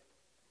good,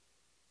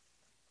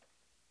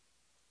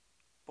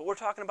 but we're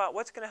talking about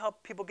what's going to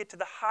help people get to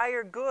the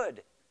higher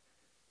good.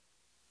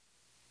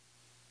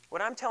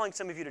 What I'm telling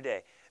some of you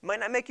today might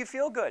not make you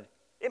feel good.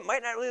 It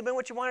might not really have been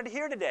what you wanted to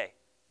hear today.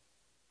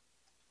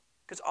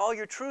 Because all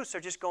your truths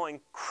are just going,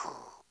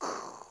 and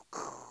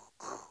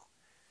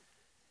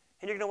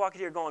you're going to walk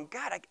in here going,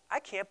 God, I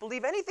can't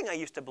believe anything I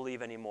used to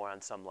believe anymore on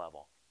some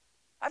level.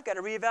 I've got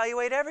to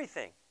reevaluate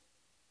everything.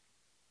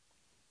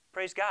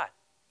 Praise God.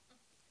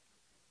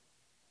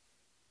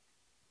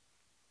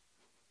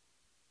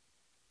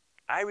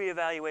 I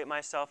reevaluate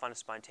myself on a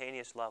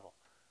spontaneous level.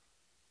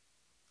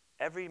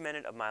 Every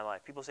minute of my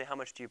life. People say, how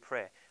much do you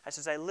pray? I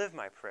says, I live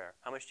my prayer.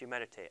 How much do you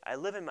meditate? I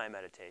live in my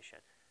meditation.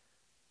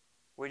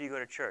 Where do you go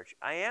to church?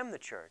 I am the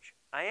church.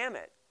 I am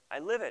it. I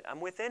live it.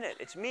 I'm within it.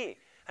 It's me.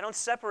 I don't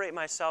separate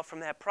myself from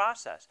that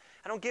process.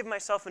 I don't give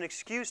myself an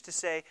excuse to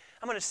say,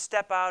 I'm going to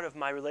step out of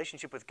my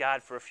relationship with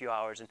God for a few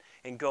hours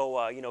and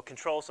go,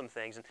 control some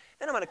things. And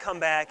then I'm going to come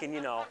back and,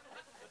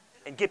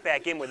 and get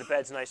back in where the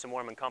bed's nice and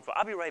warm and comfortable.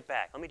 I'll be right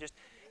back. Let me just,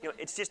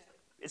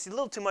 it's a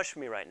little too much for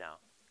me right now.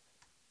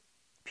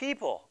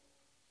 People,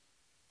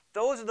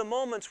 those are the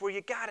moments where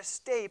you got to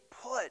stay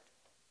put.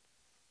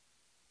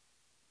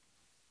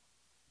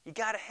 You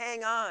got to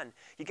hang on.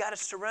 You got to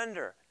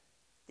surrender.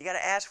 You got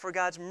to ask for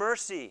God's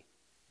mercy.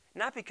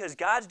 Not because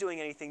God's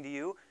doing anything to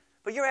you,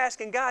 but you're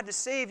asking God to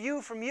save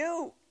you from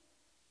you.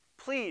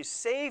 Please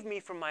save me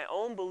from my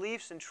own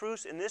beliefs and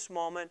truths in this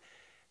moment.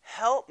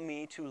 Help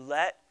me to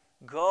let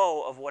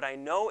go of what I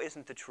know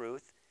isn't the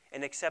truth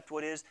and accept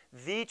what is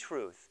the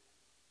truth.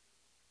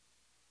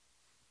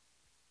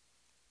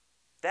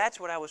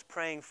 That's what I was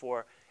praying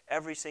for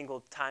every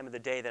single time of the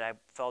day that I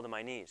fell to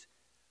my knees.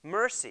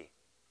 Mercy.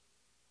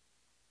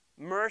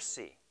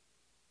 Mercy.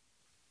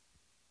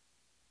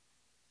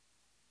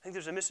 I think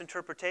there's a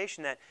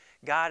misinterpretation that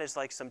God is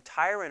like some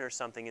tyrant or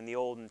something in the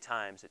olden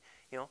times.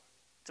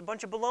 It's a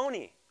bunch of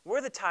baloney.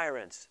 We're the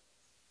tyrants.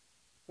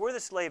 We're the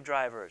slave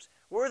drivers.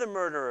 We're the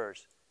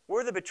murderers.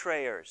 We're the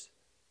betrayers.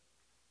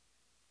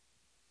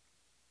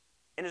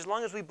 And as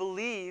long as we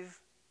believe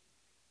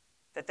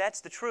that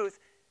that's the truth,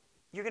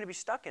 you're going to be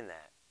stuck in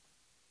that.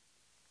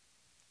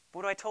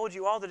 What I told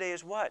you all today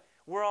is what?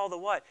 We're all the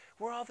what?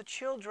 We're all the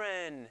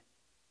children.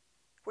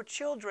 We're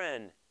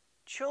children.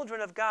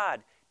 Children of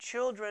God.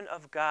 Children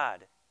of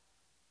God.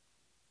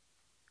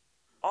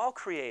 All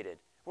created.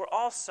 We're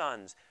all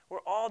sons. We're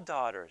all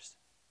daughters.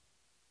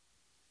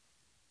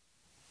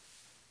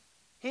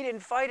 He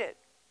didn't fight it.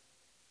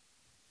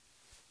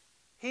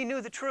 He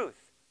knew the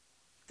truth.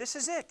 This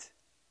is it.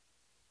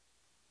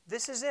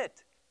 This is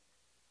it.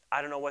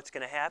 I don't know what's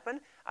going to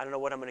happen. I don't know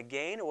what I'm going to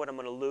gain or what I'm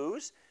going to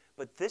lose,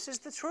 but this is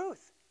the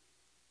truth.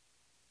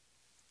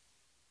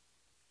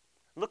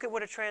 Look at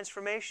what a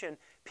transformation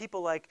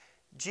people like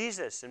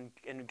Jesus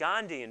and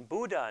Gandhi and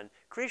Buddha and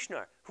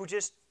Krishna,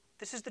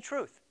 this is the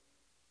truth.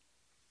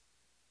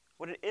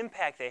 What an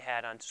impact they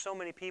had on so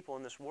many people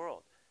in this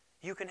world.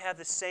 You can have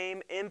the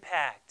same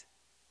impact.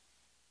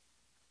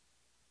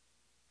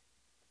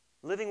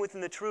 Living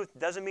within the truth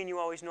doesn't mean you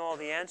always know all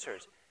the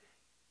answers.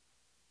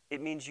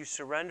 It means you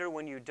surrender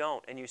when you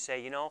don't, and you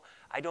say,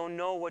 I don't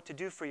know what to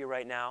do for you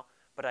right now,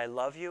 but I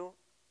love you,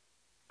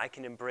 I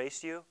can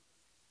embrace you,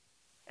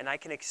 and I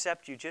can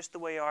accept you just the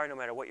way you are no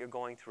matter what you're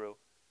going through,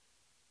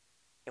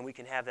 and we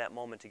can have that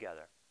moment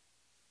together.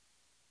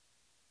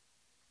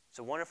 It's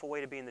a wonderful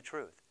way to be in the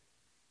truth.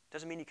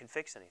 Doesn't mean you can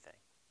fix anything.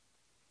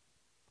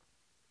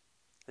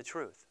 The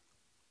truth.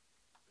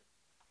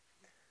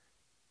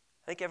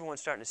 I think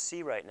everyone's starting to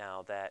see right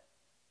now that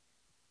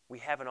we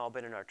haven't all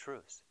been in our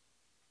truths.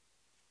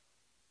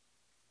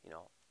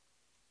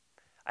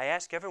 I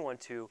ask everyone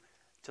to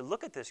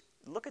look at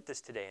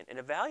this today and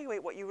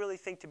evaluate what you really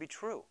think to be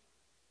true.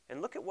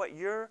 And look at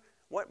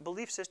what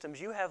belief systems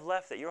you have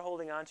left that you're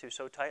holding on to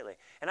so tightly.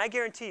 And I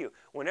guarantee you,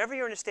 whenever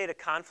you're in a state of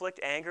conflict,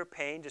 anger,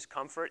 pain,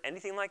 discomfort,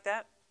 anything like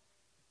that,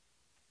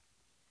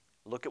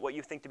 look at what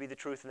you think to be the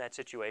truth in that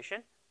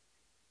situation.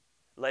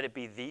 Let it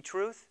be the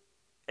truth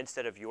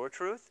instead of your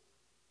truth,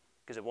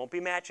 because it won't be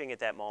matching at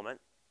that moment.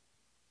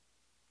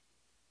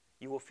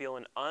 You will feel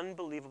an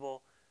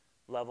unbelievable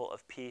level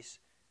of peace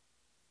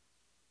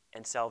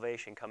and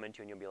salvation come into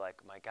you, and you'll be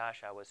like, my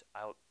gosh, I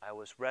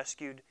was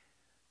rescued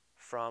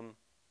from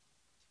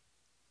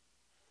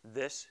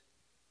this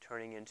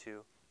turning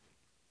into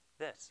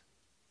this.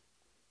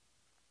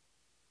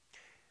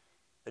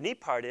 The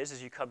neat part is,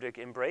 as you come to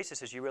embrace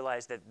this, as you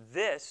realize that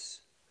this,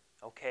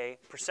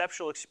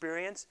 perceptual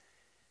experience,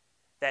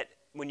 that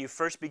when you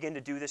first begin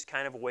to do this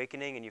kind of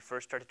awakening and you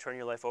first start to turn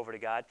your life over to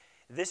God,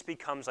 this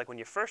becomes like when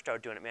you first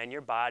start doing it, man,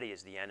 your body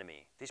is the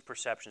enemy. These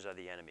perceptions are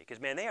the enemy.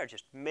 Because, man, they are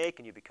just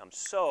making you become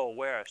so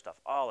aware of stuff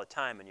all the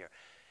time. And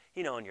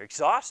and you're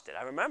exhausted.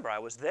 I remember I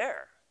was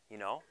there,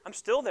 I'm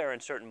still there in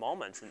certain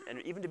moments,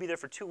 and even to be there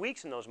for 2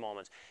 weeks in those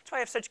moments. That's why I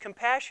have such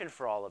compassion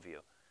for all of you.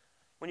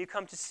 When you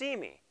come to see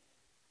me,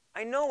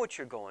 I know what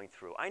you're going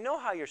through. I know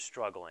how you're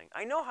struggling.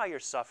 I know how you're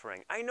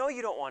suffering. I know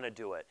you don't want to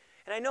do it.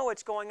 And I know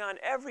what's going on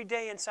every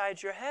day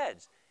inside your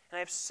heads. And I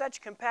have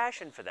such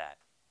compassion for that.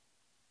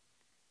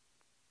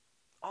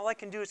 All I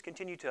can do is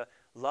continue to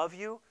love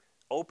you,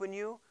 open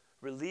you,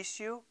 release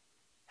you,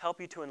 help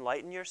you to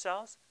enlighten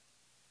yourselves.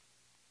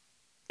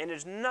 And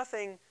there's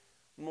nothing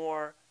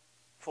more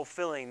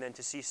fulfilling than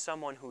to see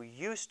someone who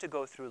used to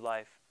go through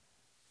life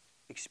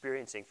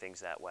experiencing things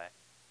that way.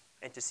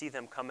 And to see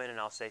them come in and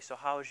I'll say, so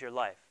how is your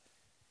life?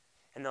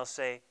 And they'll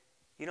say,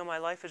 my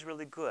life is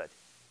really good.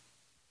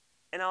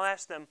 And I'll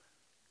ask them,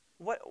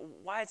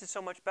 why is it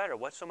so much better?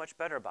 What's so much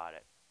better about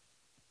it?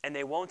 And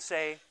they won't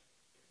say,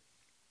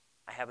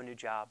 I have a new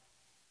job.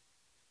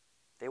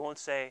 They won't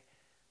say,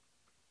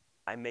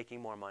 I'm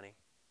making more money.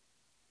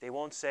 They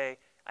won't say,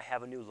 I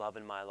have a new love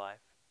in my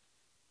life,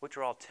 which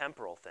are all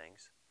temporal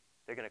things.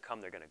 They're going to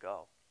come, they're going to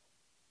go.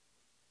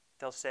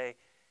 They'll say,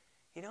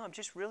 I'm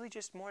just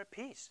more at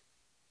peace.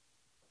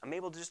 I'm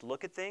able to just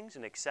look at things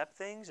and accept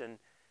things, and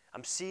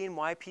I'm seeing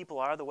why people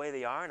are the way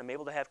they are, and I'm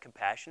able to have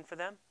compassion for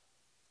them.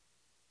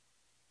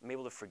 I'm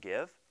able to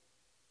forgive.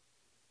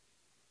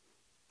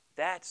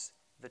 That's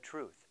the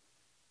truth.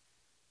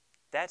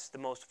 That's the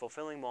most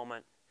fulfilling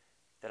moment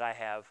that I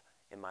have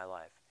in my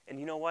life. And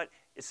you know what?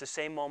 It's the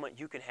same moment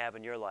you can have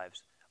in your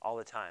lives all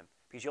the time.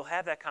 Because you'll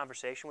have that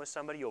conversation with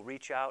somebody, you'll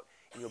reach out,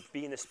 and you'll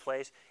be in this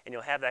place, and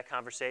you'll have that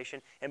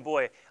conversation. And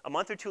boy, a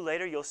month or two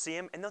later, you'll see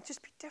them, and they'll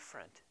just be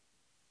different.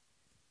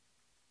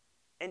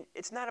 And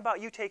it's not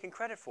about you taking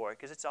credit for it,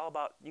 because it's all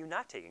about you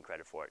not taking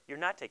credit for it. You're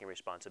not taking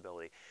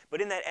responsibility. But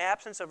in that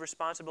absence of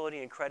responsibility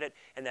and credit,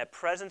 and that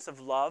presence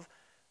of love,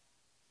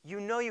 you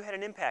had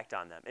an impact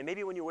on them. And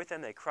maybe when you're with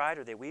them, they cried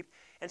or they weep.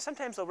 And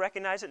sometimes they'll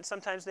recognize it, and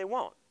sometimes they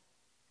won't.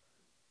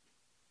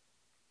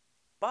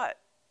 But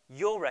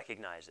you'll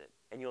recognize it,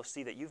 and you'll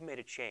see that you've made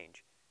a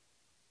change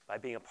by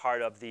being a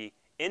part of the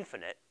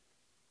infinite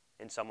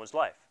in someone's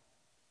life.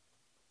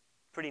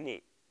 Pretty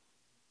neat.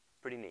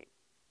 Pretty neat.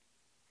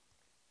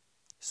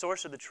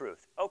 Source of the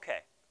truth. Okay,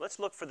 let's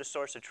look for the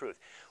source of truth.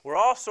 We're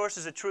all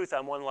sources of truth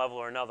on one level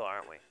or another,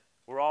 aren't we?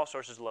 We're all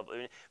sources of love.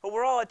 But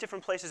we're all at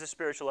different places of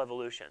spiritual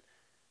evolution.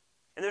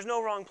 And there's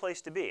no wrong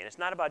place to be. And it's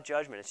not about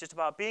judgment. It's just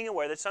about being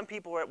aware that some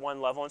people are at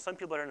one level and some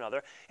people are at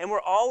another. And we're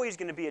always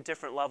going to be at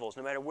different levels.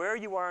 No matter where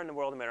you are in the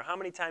world, no matter how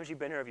many times you've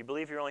been here, if you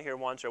believe you're only here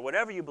once, or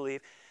whatever you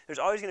believe, there's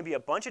always going to be a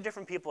bunch of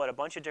different people at a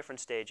bunch of different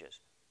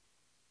stages.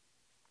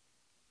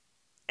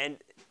 And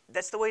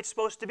that's the way it's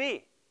supposed to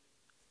be.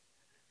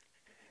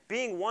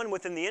 Being one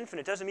within the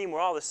infinite doesn't mean we're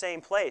all the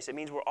same place. It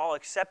means we're all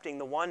accepting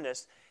the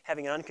oneness,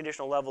 having an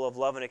unconditional level of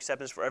love and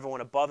acceptance for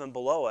everyone above and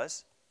below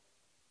us.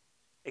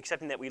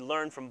 Accepting that we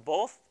learn from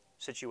both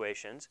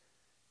situations.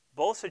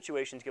 Both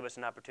situations give us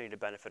an opportunity to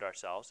benefit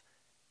ourselves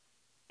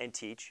and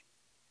teach.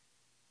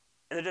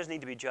 And there doesn't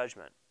need to be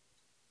judgment.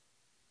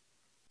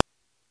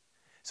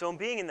 So in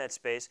being in that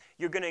space,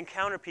 you're going to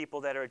encounter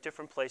people that are at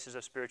different places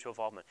of spiritual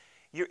involvement.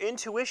 Your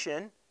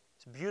intuition,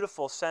 this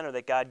beautiful center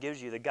that God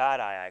gives you, the God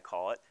eye I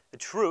call it, the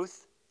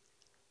truth,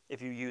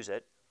 if you use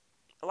it,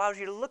 allows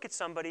you to look at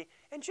somebody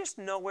and just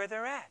know where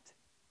they're at.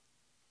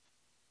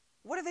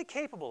 What are they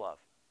capable of?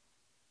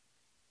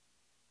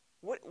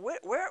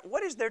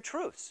 What is their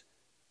truths?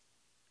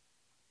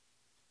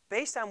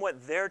 Based on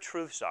what their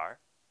truths are,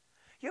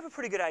 you have a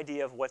pretty good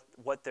idea of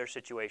what their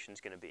situation is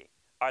going to be.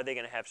 Are they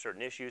going to have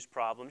certain issues,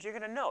 problems? You're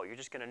going to know. You're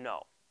just going to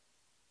know.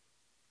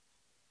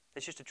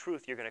 It's just a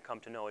truth you're going to come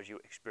to know as you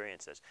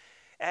experience this.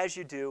 As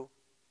you do,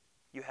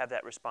 you have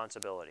that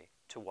responsibility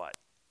to what?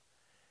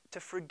 To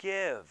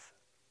forgive.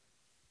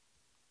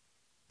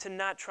 To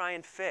not try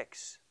and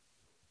fix.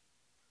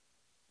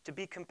 To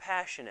be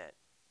compassionate.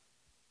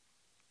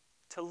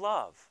 To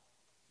love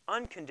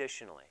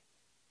unconditionally.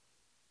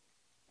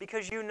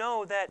 Because you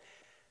know that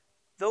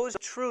those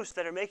truths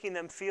that are making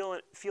them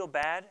feel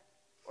bad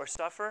or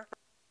suffer,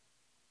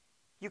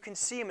 you can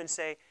see them and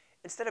say,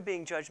 instead of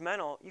being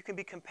judgmental, you can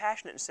be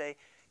compassionate and say,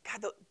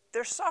 God,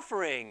 they're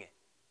suffering.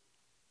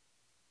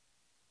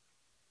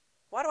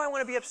 Why do I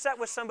want to be upset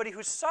with somebody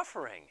who's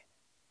suffering?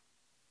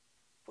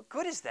 What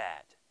good is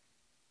that?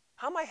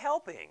 How am I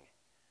helping?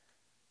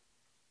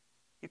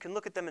 You can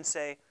look at them and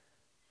say,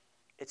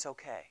 it's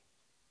okay.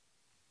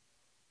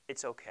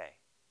 It's okay.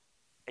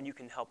 And you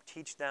can help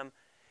teach them,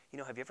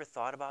 have you ever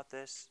thought about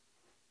this?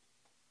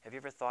 Have you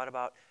ever thought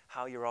about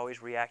how you're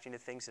always reacting to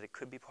things that it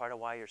could be part of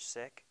why you're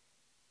sick?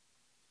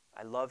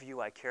 I love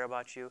you. I care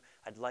about you.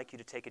 I'd like you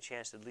to take a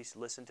chance to at least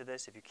listen to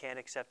this. If you can't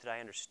accept it, I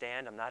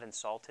understand. I'm not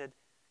insulted.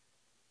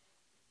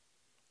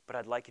 But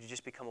I'd like you to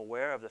just become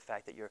aware of the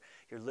fact that you're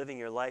living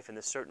your life in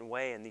a certain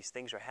way and these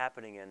things are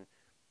happening, and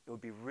it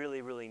would be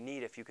really, really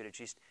neat if you could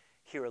just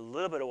hear a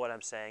little bit of what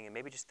I'm saying and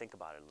maybe just think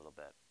about it a little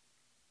bit.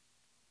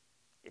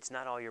 It's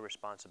not all your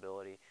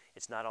responsibility.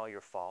 It's not all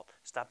your fault.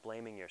 Stop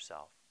blaming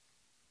yourself.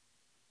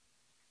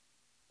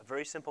 A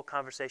very simple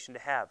conversation to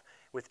have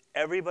with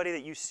everybody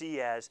that you see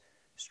as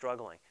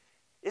struggling.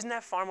 Isn't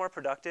that far more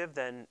productive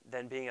than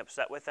being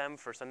upset with them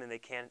for something they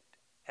can't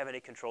have any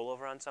control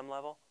over on some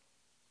level?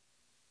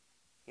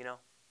 You know?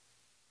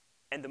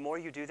 And the more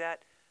you do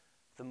that,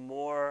 the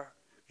more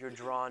you're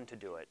drawn to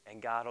do it.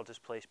 And God will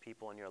just place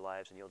people in your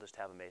lives, and you'll just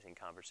have amazing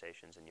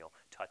conversations, and you'll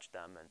touch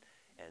them,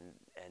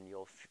 and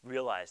you'll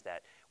realize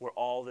that we're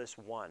all this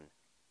one.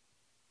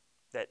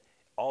 That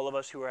all of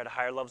us who are at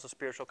higher levels of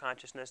spiritual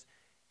consciousness,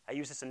 I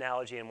used this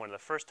analogy in one of the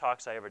first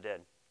talks I ever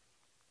did.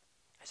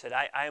 I said,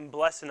 I am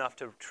blessed enough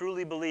to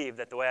truly believe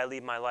that the way I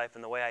lead my life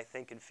and the way I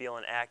think and feel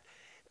and act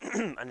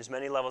on as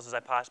many levels as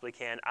I possibly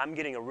can, I'm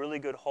getting a really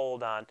good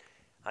hold on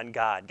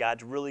God.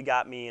 God's really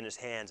got me in his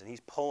hands, and he's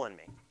pulling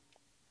me.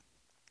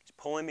 He's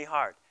pulling me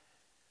hard.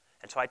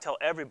 And so I tell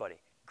everybody,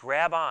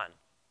 grab on.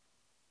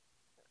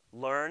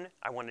 Learn.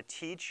 I want to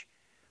teach.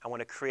 I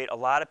want to create a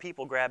lot of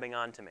people grabbing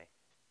onto me.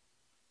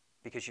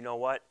 Because you know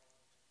what?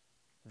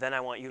 Then I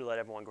want you to let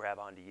everyone grab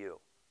onto you.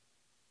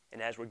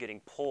 And as we're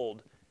getting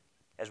pulled,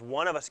 as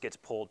one of us gets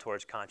pulled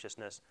towards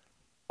consciousness,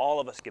 all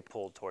of us get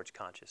pulled towards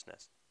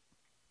consciousness.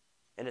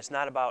 And it's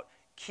not about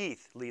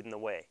Keith leading the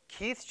way.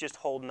 Keith's just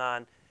holding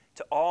on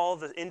to all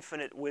the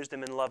infinite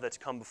wisdom and love that's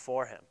come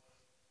before him.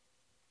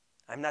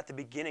 I'm not the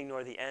beginning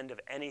nor the end of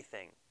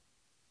anything.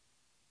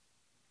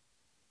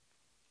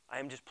 I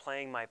am just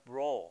playing my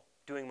role,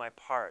 doing my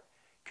part,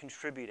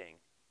 contributing.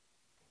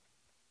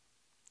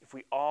 If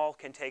we all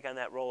can take on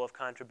that role of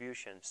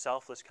contribution,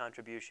 selfless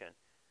contribution,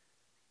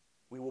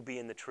 we will be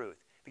in the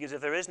truth. Because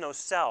if there is no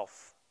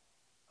self,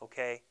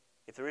 okay,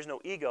 if there is no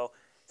ego,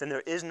 then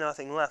there is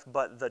nothing left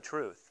but the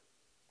truth.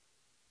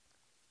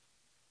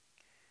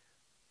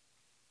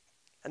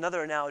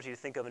 Another analogy to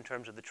think of in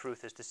terms of the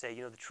truth is to say,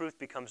 the truth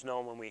becomes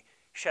known when we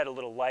shed a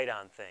little light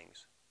on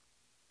things.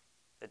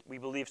 That we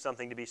believe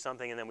something to be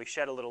something, and then we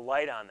shed a little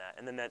light on that,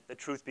 and then the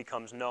truth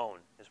becomes known,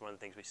 is one of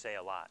the things we say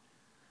a lot.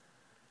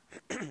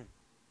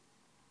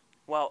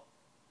 Well,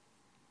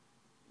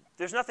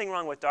 there's nothing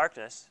wrong with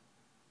darkness,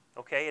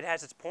 okay? It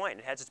has its point.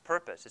 It has its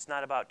purpose. It's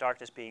not about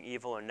darkness being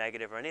evil or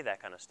negative or any of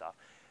that kind of stuff.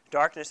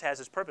 Darkness has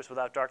its purpose.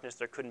 Without darkness,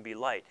 there couldn't be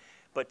light.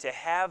 But to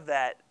have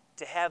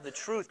the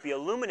truth be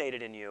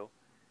illuminated in you,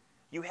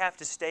 you have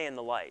to stay in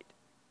the light.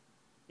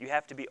 You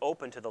have to be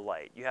open to the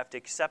light. You have to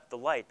accept the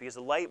light, because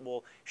the light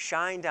will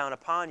shine down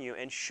upon you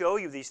and show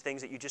you these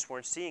things that you just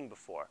weren't seeing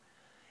before.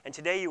 And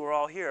today you were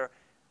all here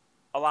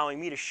allowing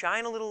me to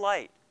shine a little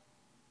light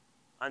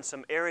on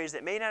some areas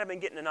that may not have been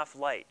getting enough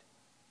light.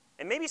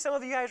 And maybe some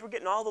of you guys were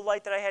getting all the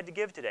light that I had to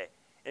give today.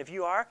 And if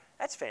you are,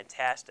 that's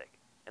fantastic.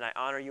 And I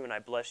honor you and I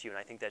bless you, and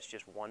I think that's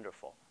just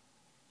wonderful.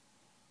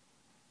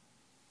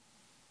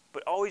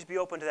 But always be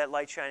open to that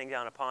light shining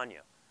down upon you.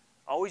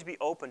 Always be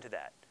open to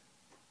that.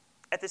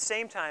 At the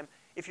same time,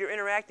 if you're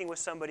interacting with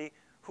somebody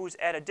who's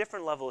at a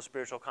different level of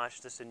spiritual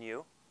consciousness than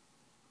you,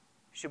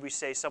 should we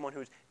say someone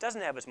who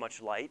doesn't have as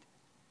much light,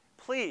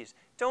 please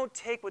don't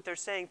take what they're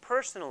saying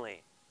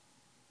personally.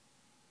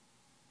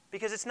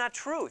 Because it's not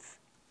truth.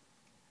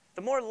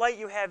 The more light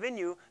you have in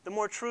you, the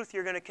more truth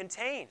you're going to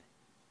contain.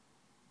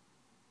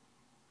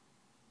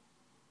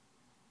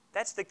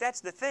 That's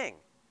the thing.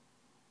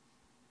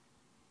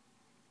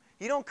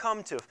 You don't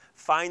come to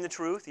find the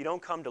truth. You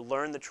don't come to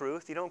learn the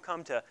truth. You don't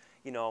come to,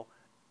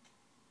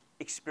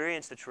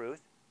 experience the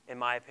truth, in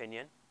my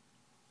opinion.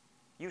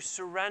 You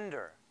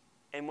surrender.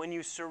 And when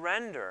you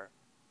surrender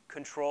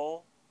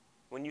control,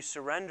 when you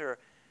surrender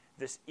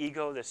this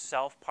ego, this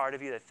self part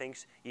of you that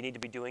thinks you need to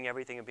be doing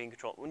everything and being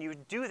controlled, when you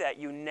do that,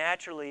 you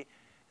naturally,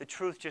 the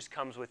truth just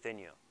comes within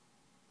you.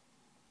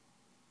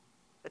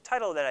 The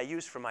title that I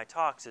use for my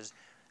talks is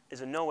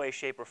in no way,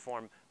 shape, or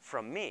form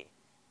from me.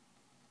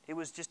 It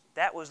was just,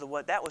 that was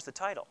the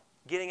title.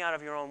 Getting out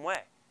of your own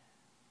way.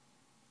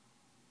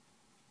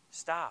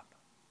 Stop.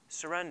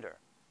 Surrender.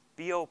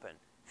 Be open.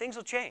 Things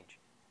will change.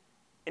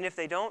 And if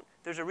they don't,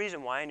 there's a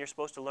reason why, and you're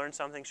supposed to learn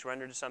something,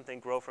 surrender to something,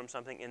 grow from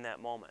something in that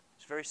moment.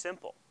 It's very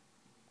simple.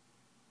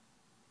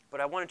 But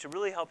I wanted to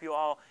really help you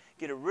all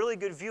get a really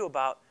good view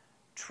about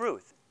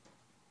truth.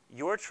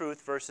 Your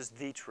truth versus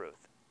the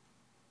truth.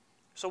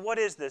 So what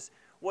is this?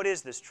 What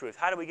is this truth?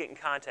 How do we get in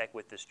contact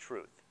with this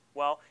truth?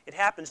 Well, it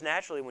happens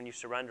naturally when you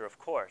surrender, of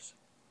course.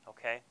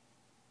 Okay?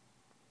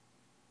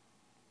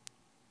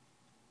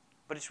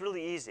 But it's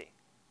really easy.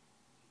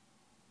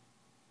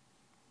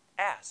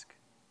 Ask.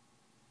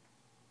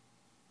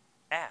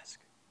 Ask.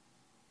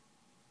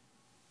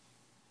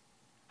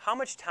 How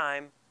much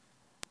time,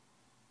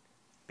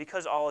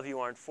 because all of you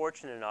aren't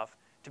fortunate enough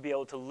to be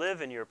able to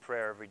live in your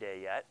prayer every day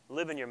yet,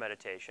 live in your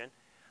meditation,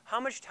 how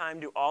much time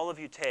do all of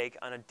you take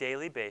on a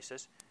daily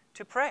basis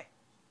to pray?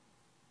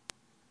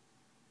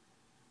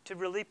 To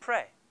really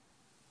pray.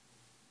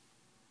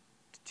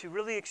 To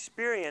really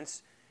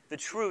experience the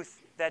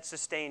truth that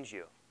sustains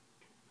you.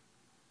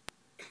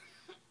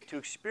 To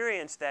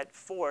experience that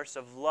force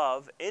of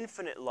love,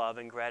 infinite love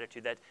and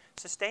gratitude that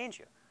sustains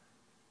you.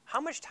 How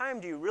much time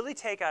do you really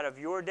take out of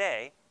your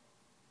day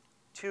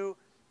to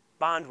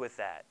bond with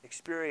that,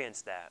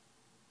 experience that?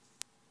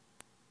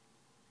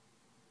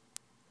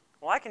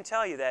 Well, I can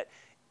tell you that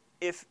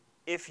if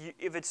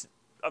it's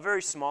a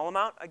very small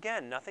amount,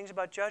 again, nothing's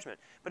about judgment.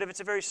 But if it's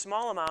a very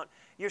small amount,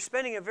 you're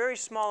spending a very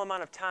small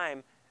amount of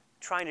time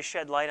trying to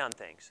shed light on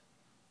things.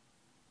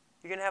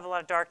 You're going to have a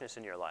lot of darkness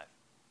in your life.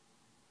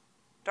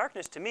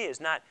 Darkness to me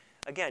is not,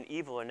 again,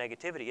 evil or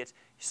negativity. It's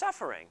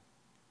suffering.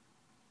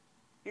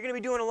 You're going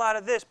to be doing a lot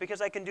of this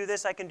because I can do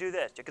this, I can do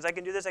this. Because I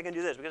can do this, I can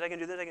do this. Because I can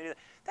do this, I can do that.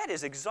 That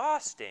is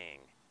exhausting.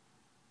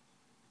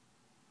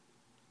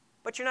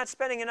 But you're not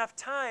spending enough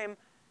time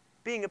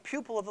being a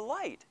pupil of the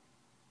light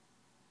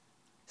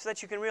so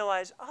that you can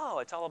realize, oh,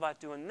 it's all about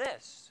doing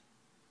this.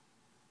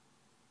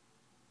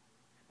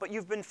 But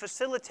you've been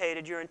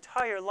facilitated your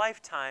entire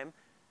lifetime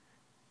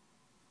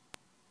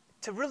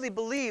to really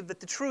believe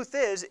that the truth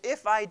is,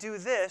 if I do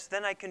this,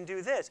 then I can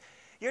do this.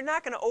 You're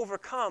not going to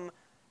overcome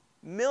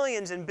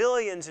millions and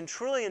billions and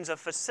trillions of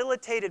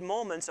facilitated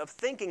moments of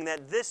thinking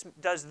that this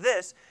does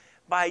this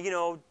by,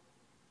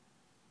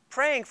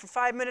 praying for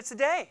 5 minutes a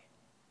day.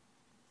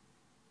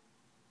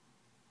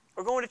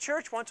 Or going to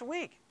church once a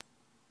week.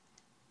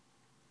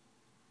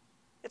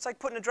 It's like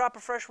putting a drop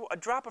of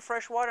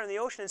fresh water in the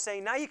ocean and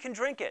saying, now you can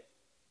drink it.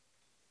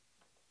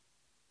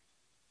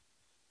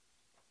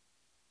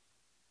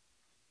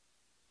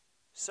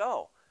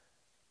 So,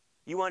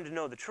 you wanted to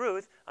know the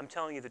truth. I'm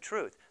telling you the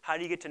truth. How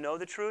do you get to know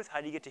the truth?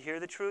 How do you get to hear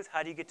the truth?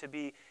 How do you get to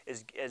be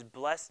as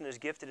blessed and as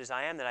gifted as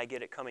I am, that I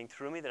get it coming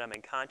through me, that I'm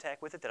in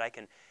contact with it, that I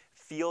can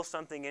feel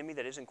something in me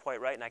that isn't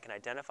quite right and I can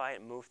identify it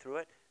and move through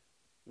it?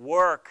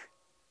 Work.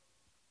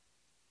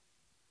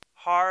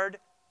 Hard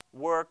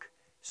work,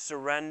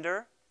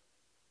 surrender,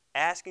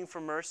 asking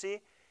for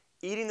mercy,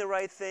 eating the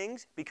right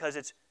things because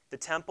it's the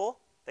temple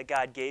that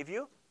God gave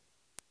you,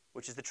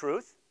 which is the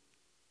truth.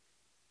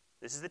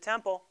 This is the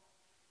temple.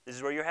 This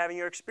is where you're having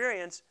your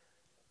experience.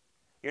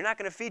 You're not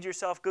going to feed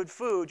yourself good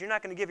food. You're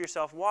not going to give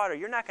yourself water.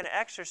 You're not going to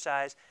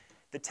exercise.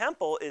 The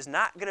temple is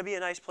not going to be a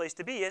nice place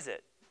to be, is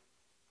it?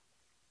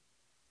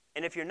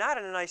 And if you're not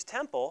in a nice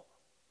temple,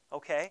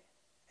 okay,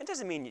 it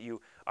doesn't mean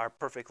you are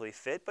perfectly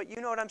fit, but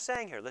you know what I'm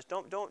saying here.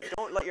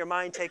 Don't let your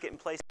mind take it in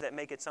places that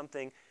make it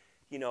something,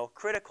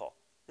 critical.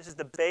 This is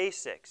the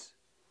basics.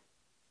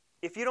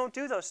 If you don't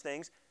do those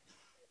things,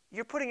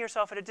 you're putting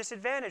yourself at a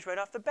disadvantage right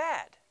off the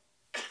bat.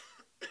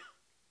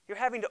 You're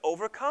having to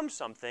overcome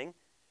something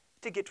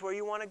to get to where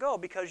you want to go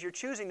because you're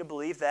choosing to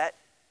believe that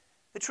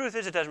the truth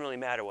is it doesn't really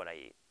matter what I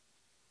eat.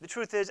 The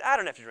truth is I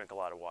don't have to drink a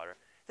lot of water.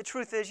 The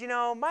truth is,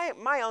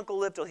 my uncle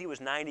lived till he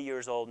was 90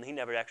 years old and he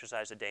never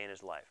exercised a day in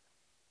his life.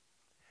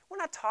 We're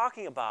not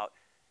talking about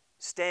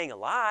staying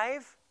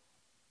alive.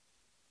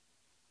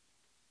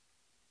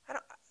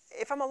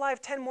 If I'm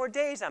alive 10 more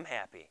days, I'm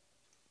happy.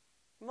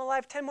 If I'm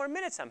alive 10 more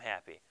minutes, I'm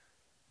happy.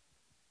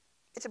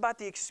 It's about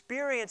the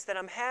experience that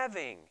I'm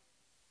having.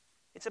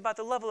 It's about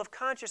the level of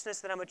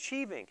consciousness that I'm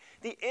achieving.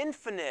 The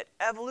infinite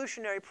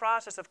evolutionary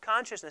process of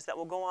consciousness that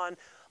will go on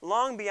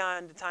long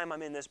beyond the time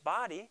I'm in this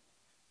body.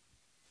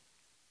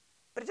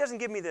 But it doesn't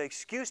give me the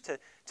excuse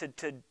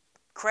to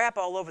crap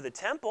all over the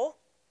temple.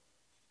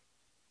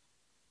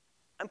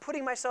 I'm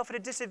putting myself at a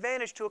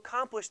disadvantage to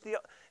accomplish the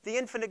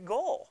infinite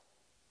goal.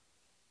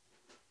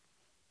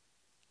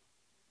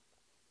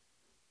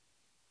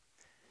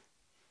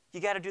 You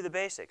got to do the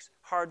basics.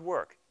 Hard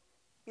work.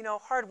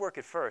 Hard work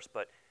at first,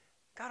 but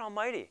God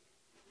Almighty,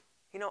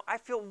 I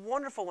feel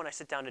wonderful when I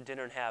sit down to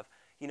dinner and have,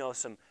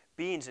 some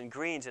beans and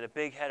greens and a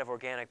big head of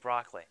organic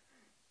broccoli.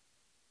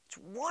 It's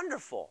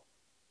wonderful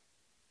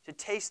to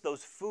taste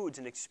those foods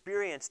and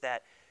experience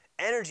that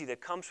energy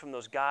that comes from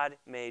those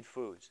God-made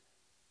foods.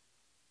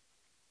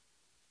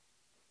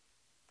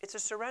 It's a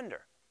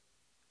surrender.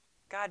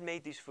 God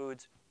made these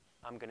foods,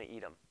 I'm going to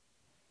eat them.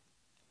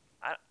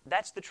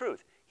 That's the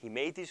truth. He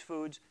made these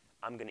foods,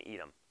 I'm going to eat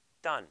them.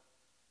 Done.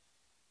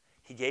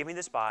 He gave me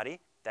this body,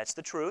 that's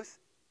the truth.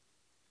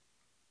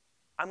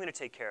 I'm going to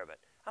take care of it.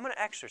 I'm going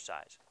to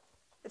exercise.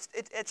 It's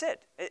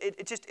it.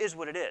 It just is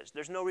what it is.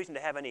 There's no reason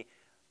to have any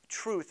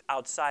truth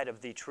outside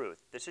of the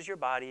truth. This is your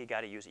body, you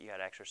got to use it, you got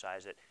to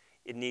exercise it.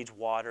 It needs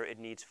water, it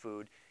needs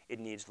food, it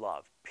needs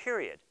love.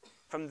 Period.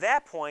 From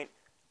that point,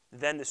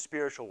 then the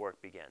spiritual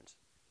work begins.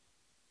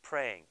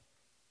 Praying,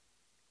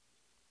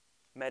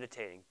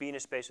 meditating, being in a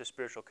space of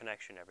spiritual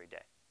connection every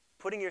day.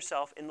 Putting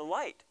yourself in the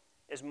light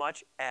as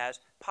much as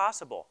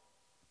possible.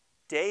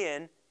 Day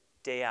in,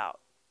 day out.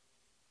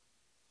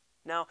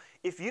 Now,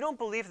 if you don't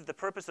believe that the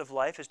purpose of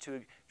life is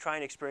to try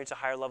and experience a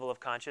higher level of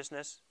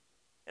consciousness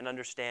and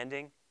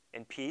understanding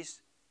and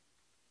peace,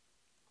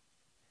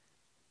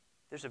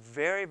 there's a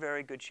very,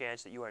 very good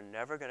chance that you are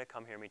never going to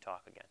come hear me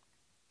talk again.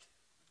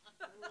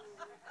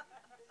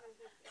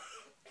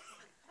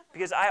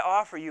 Because I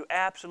offer you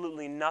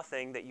absolutely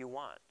nothing that you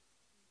want.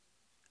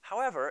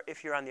 However,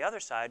 if you're on the other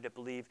side to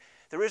believe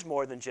there is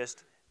more than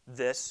just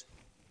this,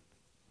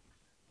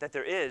 that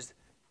there is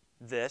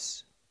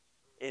this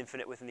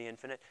infinite within the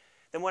infinite,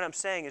 then what I'm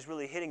saying is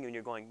really hitting you and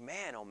you're going,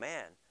 man, oh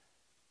man.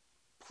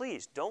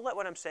 Please, don't let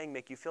what I'm saying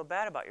make you feel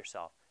bad about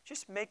yourself.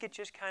 Just make it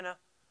just kind of,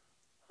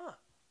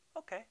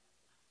 okay,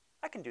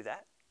 I can do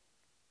that.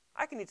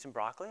 I can eat some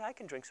broccoli. I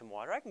can drink some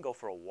water. I can go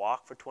for a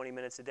walk for 20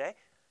 minutes a day.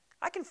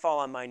 I can fall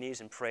on my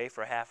knees and pray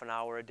for half an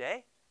hour a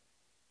day.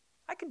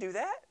 I can do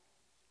that.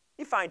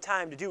 You find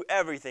time to do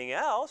everything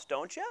else,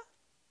 don't you?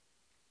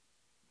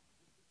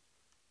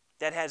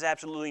 That has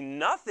absolutely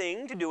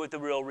nothing to do with the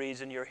real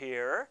reason you're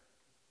here.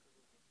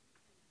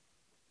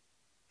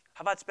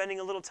 How about spending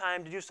a little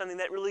time to do something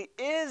that really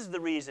is the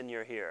reason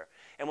you're here?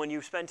 And when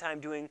you spend time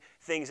doing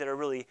things that are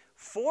really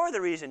for the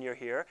reason you're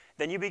here,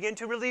 then you begin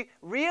to really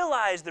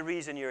realize the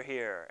reason you're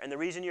here. And the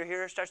reason you're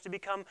here starts to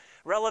become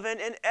relevant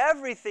in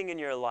everything in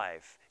your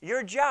life.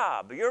 Your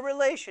job, your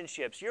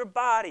relationships, your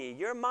body,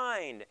 your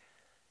mind.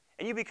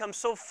 And you become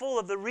so full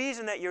of the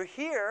reason that you're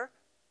here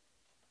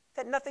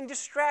that nothing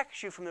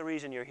distracts you from the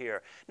reason you're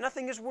here.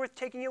 Nothing is worth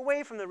taking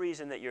away from the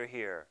reason that you're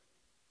here.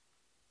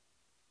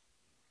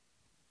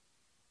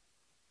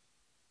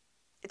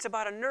 It's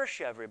about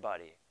inertia,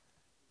 everybody.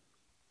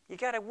 You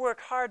got to work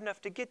hard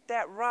enough to get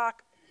that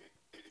rock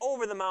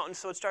over the mountain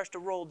so it starts to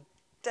roll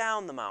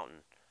down the mountain.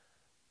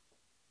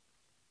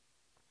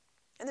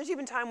 And there's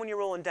even time when you're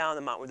rolling down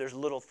the mountain where there's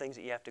little things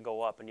that you have to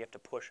go up and you have to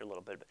push a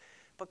little bit.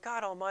 But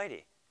God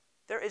Almighty,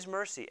 there is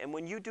mercy. And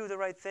when you do the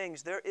right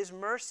things, there is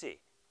mercy.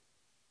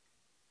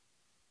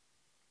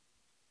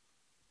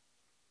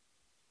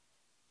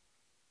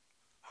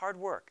 Hard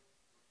work.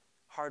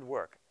 Hard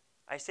work.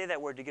 I say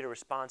that word to get a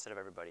response out of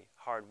everybody.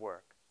 Hard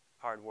work.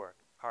 Hard work.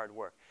 Hard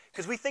work.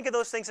 Because we think of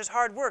those things as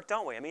hard work,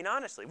 don't we? I mean,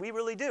 honestly, we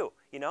really do.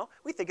 You know,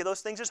 we think of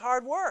those things as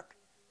hard work.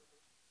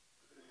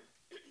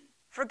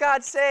 For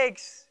God's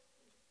sakes,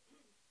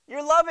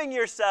 you're loving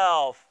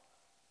yourself.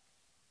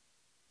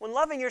 When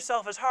loving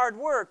yourself is hard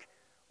work,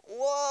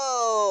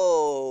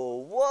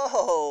 whoa,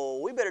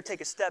 we better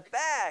take a step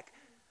back.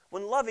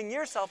 When loving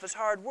yourself is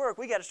hard work,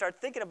 we got to start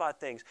thinking about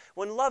things.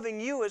 When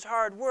loving you is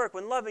hard work,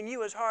 when loving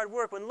you is hard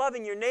work, when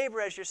loving your neighbor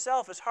as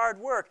yourself is hard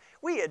work,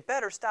 we had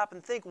better stop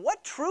and think,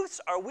 what truths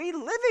are we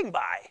living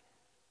by?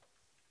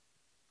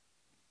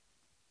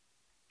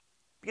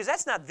 Because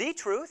that's not the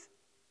truth.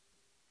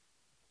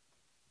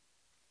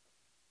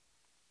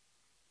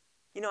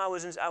 You know, I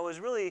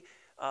was really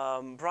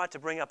brought to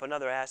bring up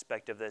another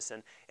aspect of this,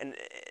 and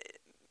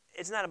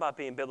it's not about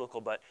being biblical,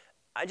 but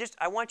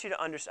I want you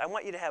to understand, I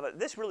want you to have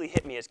this really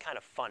hit me as kind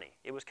of funny.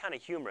 It was kind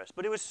of humorous,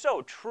 but it was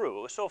so true.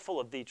 It was so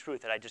full of the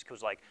truth that I just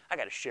was like, I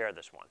got to share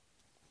this one.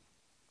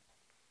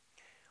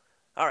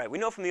 All right, we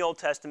know from the Old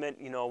Testament,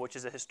 you know, which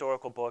is a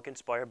historical book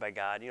inspired by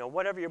God, you know,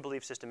 whatever your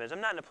belief system is, I'm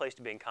not in a place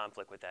to be in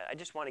conflict with that. I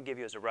just want to give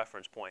you as a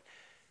reference point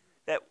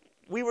that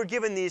we were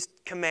given these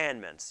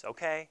commandments,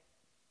 okay?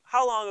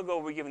 How long ago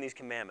were we given these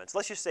commandments?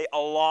 Let's just say a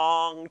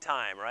long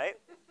time, right?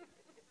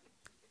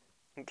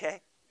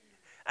 Okay?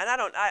 And I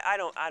don't,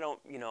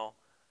 you know,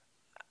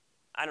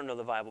 I don't know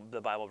the Bible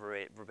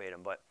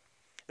verbatim, but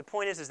the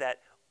point is that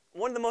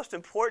one of the most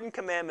important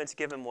commandments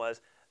given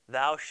was,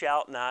 thou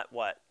shalt not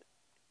what?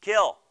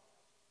 Kill.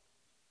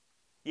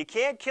 You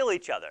can't kill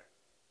each other.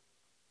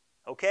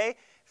 Okay?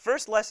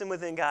 First lesson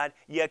within God,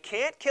 you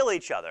can't kill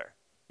each other.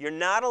 You're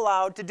not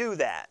allowed to do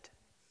that.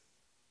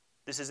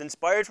 This is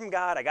inspired from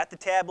God. I got the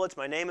tablets.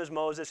 My name is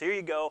Moses. Here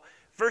you go.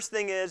 First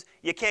thing is,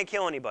 you can't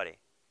kill anybody.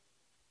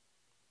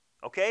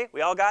 Okay? We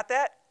all got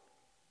that?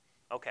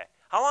 Okay.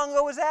 How long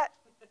ago was that?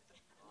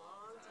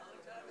 Long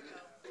time ago.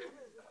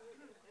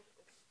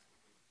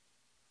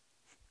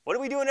 What are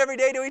we doing every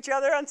day to each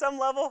other on some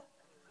level?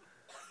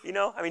 You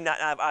know, I mean,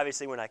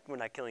 obviously we're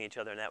not killing each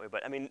other in that way,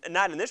 but I mean,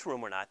 not in this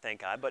room we're not,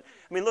 thank God. But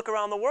I mean, look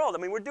around the world.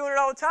 I mean, we're doing it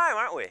all the time,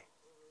 aren't we?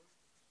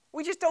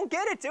 We just don't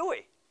get it, do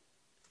we?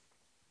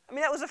 I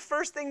mean, that was the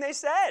first thing they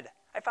said.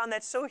 I found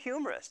that so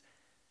humorous.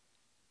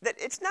 That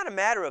it's not a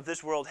matter of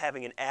this world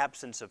having an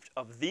absence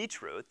of the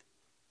truth.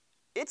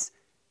 It's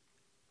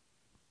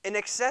in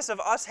excess of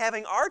us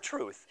having our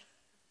truth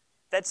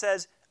that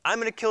says, I'm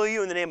going to kill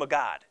you in the name of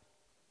God.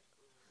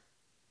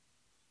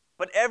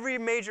 But every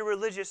major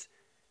religious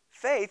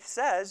faith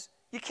says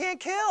you can't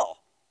kill.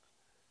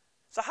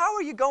 So how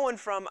are you going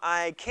from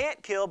I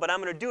can't kill, but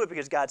I'm going to do it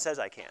because God says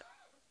I can't?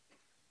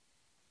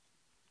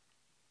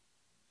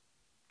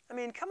 I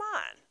mean, come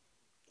on.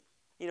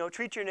 You know,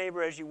 treat your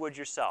neighbor as you would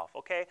yourself,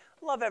 okay?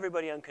 Love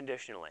everybody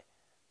unconditionally.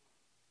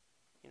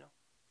 You know?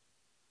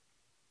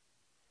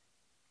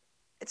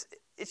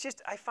 It's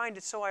just, I find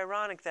it so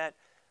ironic that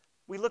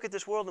we look at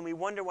this world and we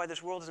wonder why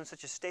this world is in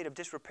such a state of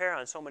disrepair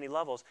on so many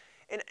levels.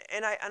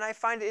 And I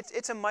find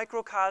it's a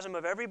microcosm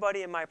of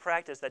everybody in my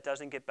practice that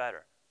doesn't get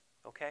better,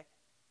 okay?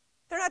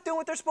 They're not doing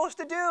what they're supposed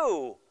to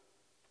do.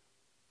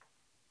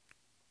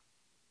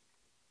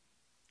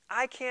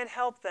 I can't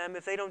help them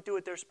if they don't do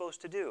what they're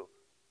supposed to do.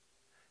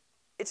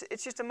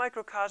 It's just a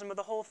microcosm of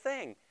the whole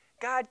thing.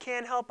 God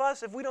can't help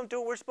us if we don't do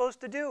what we're supposed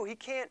to do. He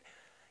can't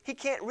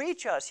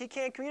reach us. He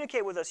can't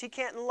communicate with us. He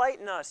can't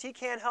enlighten us. He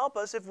can't help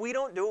us if we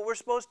don't do what we're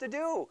supposed to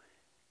do.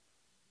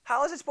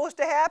 How is it supposed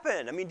to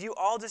happen? I mean, do you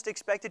all just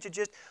expect it to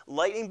just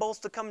lightning bolts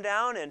to come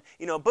down and,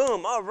 you know,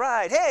 boom, all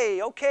right,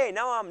 hey, okay,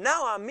 now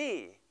I'm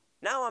me.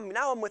 Now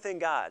I'm within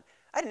God.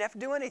 I didn't have to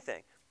do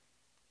anything.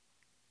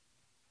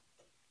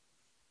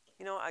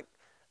 You know, I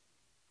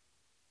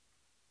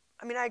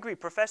mean, I agree,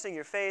 professing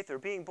your faith or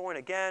being born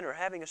again or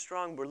having a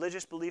strong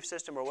religious belief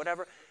system or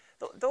whatever,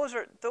 those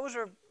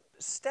are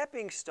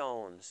stepping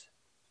stones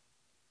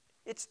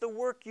It's the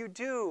work you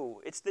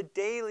do. It's the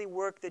daily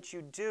work that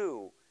you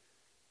do.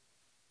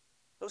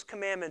 Those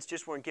commandments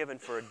just weren't given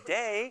for a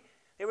day.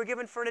 They were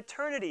given for an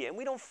eternity, and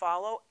we don't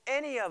follow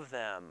any of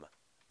them.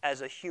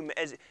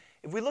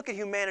 If we look at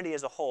humanity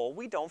as a whole,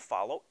 we don't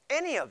follow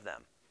any of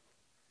them.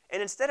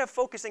 And instead of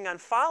focusing on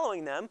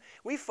following them,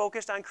 we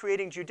focused on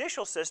creating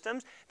judicial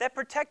systems that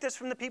protect us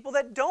from the people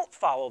that don't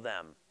follow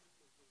them.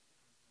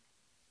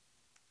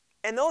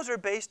 And those are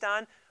based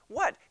on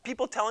what?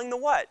 People telling the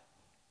what?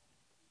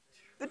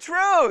 The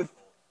truth.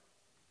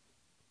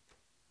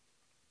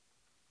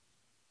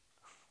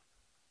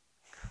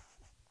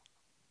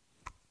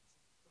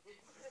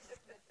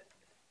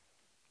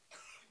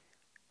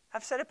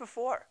 I've said it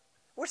before.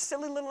 We're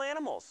silly little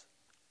animals.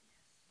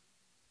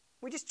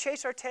 We just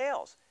chase our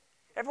tails.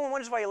 Everyone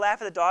wonders why you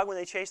laugh at the dog when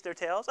they chase their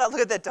tails. Oh, look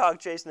at that dog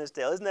chasing his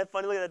tail. Isn't that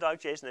funny? Look at that dog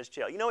chasing his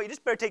tail. You know what? You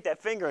just better take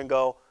that finger and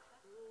go.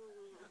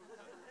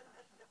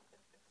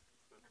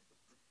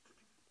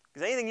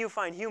 Because anything you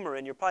find humor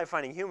in, you're probably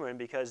finding humor in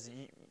because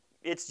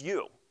it's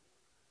you.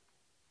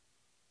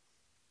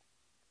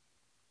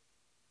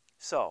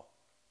 So,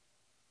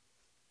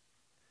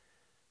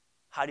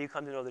 how do you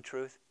come to know the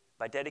truth?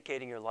 By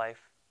dedicating your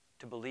life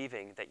to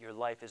believing that your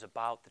life is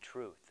about the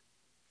truth.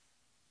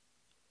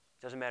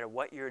 It doesn't matter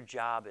what your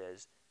job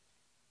is,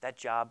 that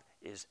job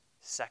is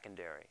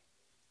secondary.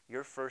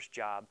 Your first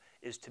job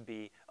is to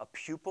be a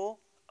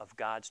pupil of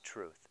God's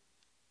truth.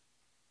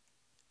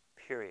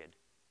 Period.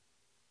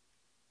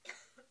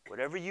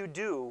 Whatever you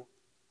do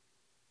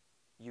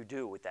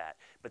with that.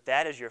 But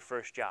that is your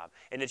first job.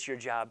 And it's your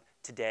job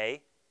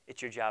today,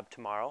 it's your job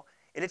tomorrow,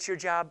 and it's your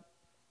job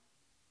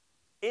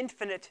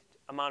infinite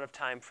amount of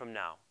time from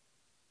now.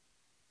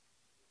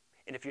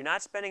 And if you're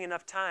not spending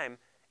enough time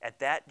at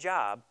that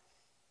job,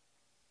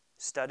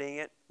 studying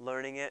it,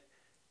 learning it,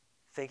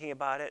 thinking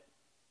about it,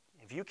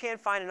 if you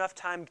can't find enough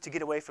time to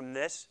get away from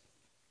this,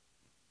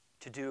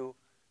 to do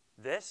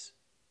this,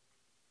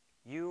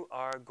 you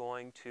are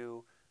going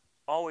to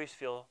always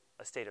feel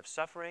a state of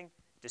suffering,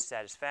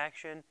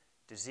 dissatisfaction,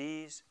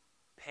 disease,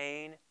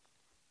 pain.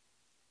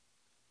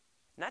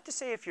 Not to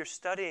say if you're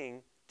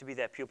studying to be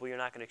that pupil, you're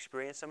not going to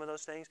experience some of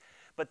those things,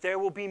 but there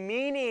will be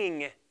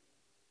meaning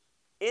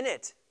in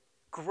it,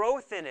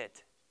 growth in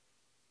it.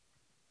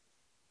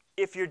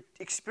 If you're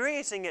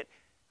experiencing it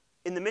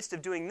in the midst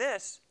of doing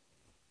this,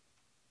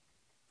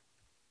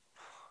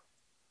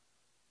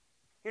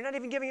 you're not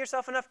even giving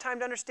yourself enough time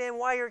to understand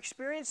why you're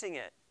experiencing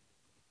it.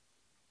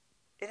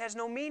 It has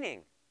no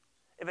meaning.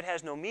 If it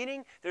has no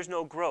meaning, there's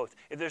no growth.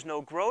 If there's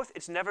no growth,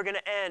 it's never going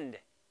to end.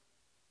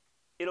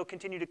 It'll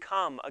continue to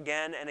come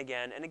again and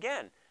again and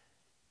again.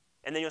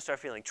 And then you'll start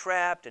feeling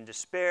trapped and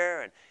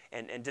despair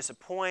and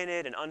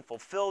disappointed and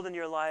unfulfilled in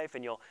your life,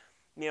 and you'll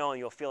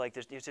feel like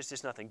there's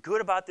just nothing good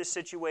about this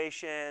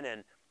situation,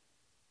 and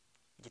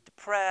you get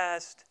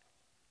depressed,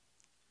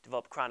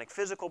 develop chronic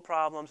physical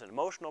problems and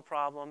emotional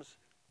problems.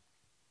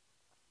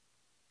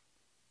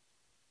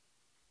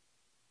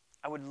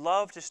 I would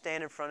love to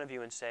stand in front of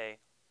you and say,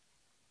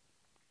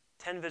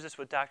 10 visits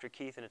with Dr.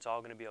 Keith and it's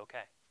all going to be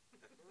okay.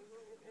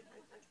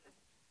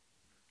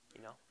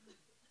 You know?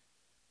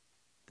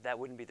 But that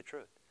wouldn't be the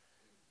truth.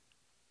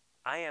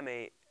 I am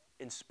an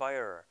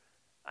inspirer.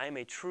 I am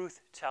a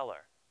truth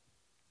teller.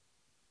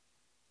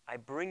 I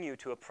bring you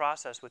to a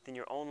process within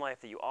your own life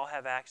that you all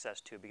have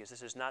access to, because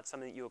this is not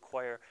something that you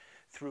acquire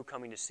through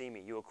coming to see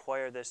me. You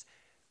acquire this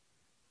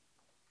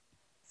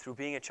through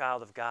being a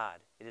child of God.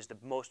 It is the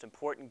most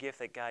important gift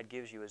that God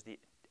gives you, is the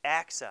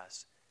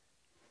access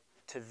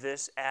to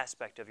this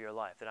aspect of your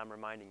life that I'm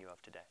reminding you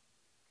of today.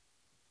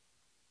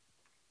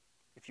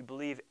 If you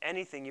believe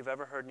anything you've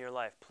ever heard in your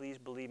life, please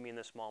believe me in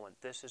this moment.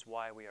 This is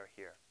why we are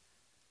here.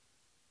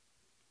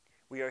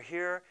 We are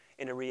here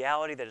in a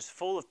reality that is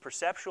full of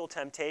perceptual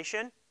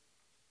temptation,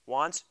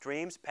 wants,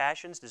 dreams,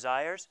 passions,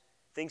 desires,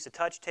 things to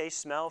touch, taste,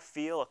 smell,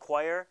 feel,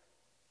 acquire.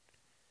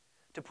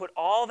 To put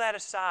all that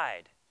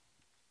aside,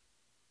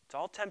 it's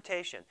all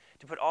temptation.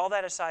 To put all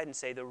that aside and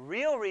say, the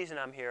real reason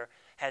I'm here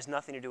has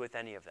nothing to do with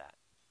any of that.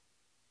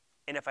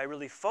 And if I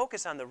really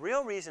focus on the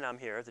real reason I'm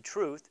here, the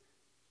truth,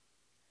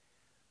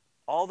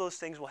 all those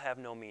things will have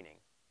no meaning.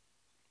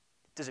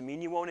 Does it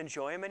mean you won't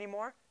enjoy them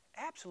anymore?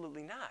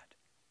 Absolutely not.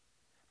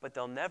 But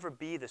they'll never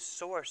be the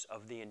source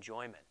of the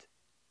enjoyment.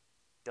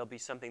 They'll be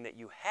something that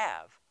you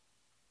have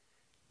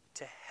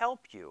to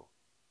help you.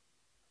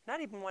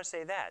 Not even want to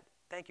say that.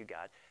 Thank you,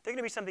 God. They're going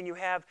to be something you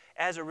have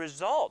as a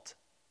result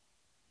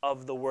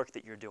of the work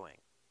that you're doing.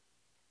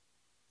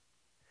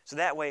 So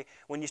that way,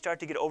 when you start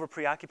to get over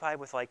preoccupied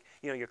with, like,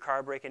 your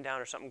car breaking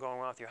down or something going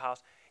wrong with your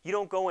house, you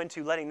don't go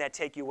into letting that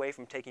take you away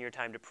from taking your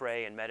time to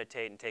pray and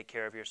meditate and take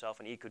care of yourself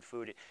and eat good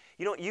food.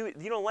 You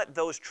don't let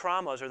those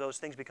traumas or those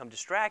things become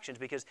distractions,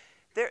 because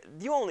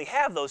you only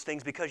have those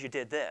things because you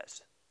did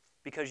this,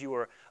 because you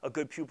were a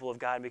good pupil of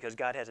God, and because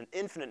God has an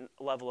infinite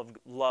level of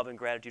love and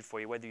gratitude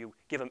for you, whether you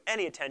give Him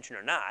any attention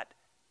or not.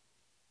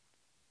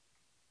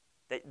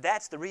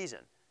 That's the reason.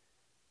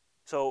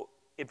 So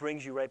it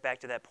brings you right back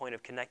to that point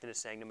of connectedness,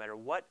 saying no matter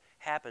what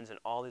happens in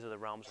all these other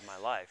realms of my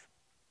life,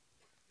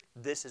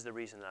 this is the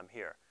reason that I'm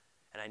here.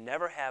 And I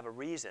never have a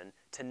reason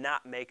to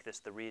not make this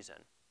the reason.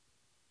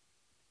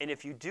 And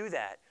if you do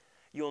that,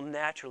 you'll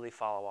naturally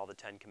follow all the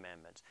 10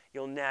 commandments.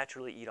 You'll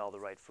naturally eat all the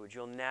right foods.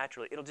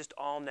 It'll just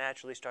all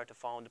naturally start to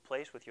fall into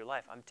place with your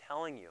life. I'm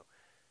telling you.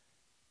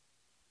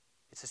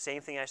 It's the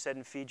same thing I said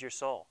in Feed Your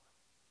Soul.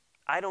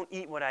 I don't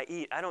eat what I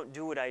eat. I don't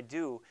do what I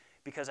do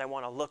because I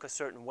want to look a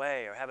certain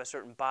way or have a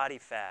certain body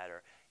fat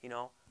or,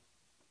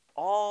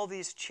 all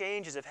these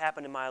changes have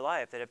happened in my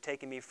life that have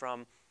taken me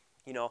from,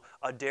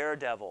 a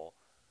daredevil,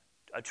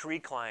 a tree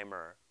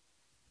climber,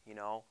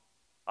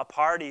 a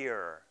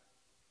partier,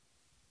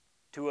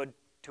 to a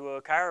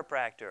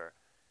chiropractor,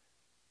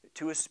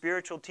 to a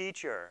spiritual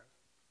teacher.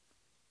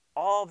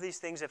 All of these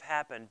things have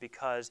happened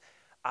because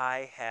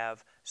I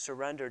have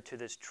surrendered to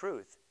this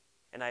truth,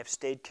 and I've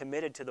stayed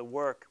committed to the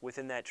work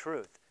within that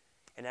truth.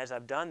 And as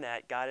I've done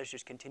that, God has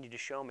just continued to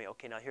show me,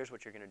 okay, now here's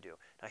what you're going to do.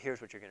 Now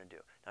here's what you're going to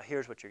do. Now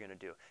here's what you're going to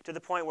do. To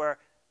the point where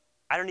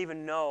I don't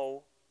even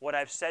know what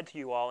I've said to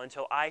you all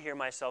until I hear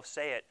myself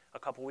say it a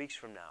couple weeks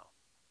from now.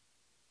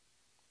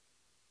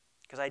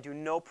 Because I do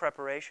no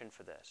preparation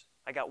for this.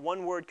 I got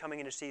one word coming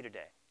in to see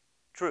today.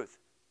 Truth.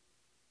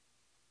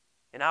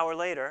 An hour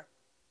later,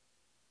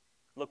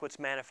 look what's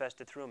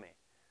manifested through me.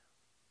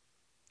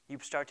 You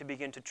start to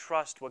begin to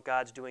trust what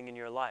God's doing in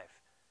your life.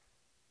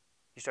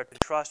 You start to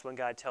trust when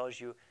God tells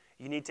you,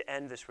 you need to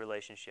end this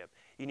relationship.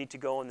 You need to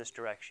go in this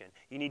direction.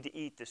 You need to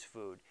eat this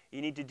food.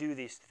 You need to do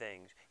these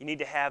things. You need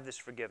to have this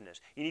forgiveness.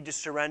 You need to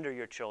surrender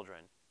your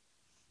children.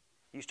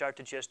 You start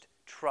to just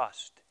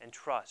trust and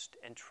trust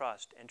and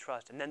trust and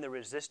trust. And then the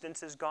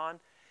resistance is gone,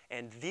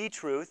 and the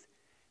truth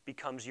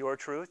becomes your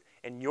truth,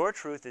 and your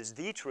truth is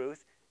the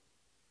truth,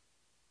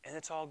 and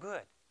it's all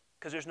good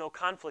because there's no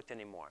conflict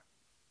anymore.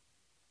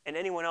 And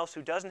anyone else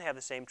who doesn't have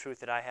the same truth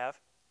that I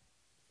have,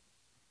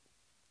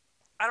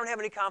 I don't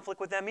have any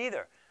conflict with them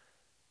either.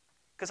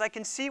 Because I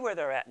can see where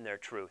they're at in their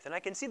truth, and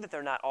I can see that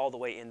they're not all the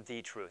way in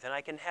the truth, and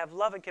I can have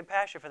love and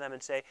compassion for them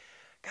and say,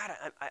 God,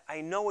 I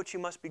know what you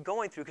must be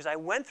going through because I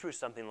went through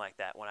something like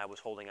that when I was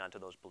holding on to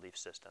those belief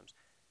systems.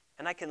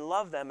 And I can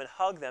love them and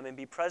hug them and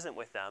be present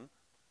with them,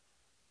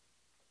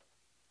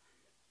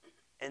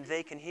 and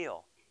they can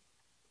heal.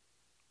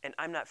 And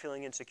I'm not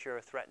feeling insecure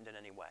or threatened in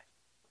any way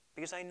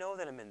because I know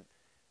that I'm in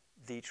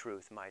the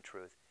truth, my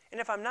truth.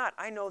 And if I'm not,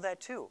 I know that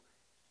too.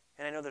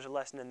 And I know there's a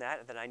lesson in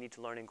that I need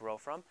to learn and grow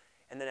from.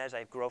 And then as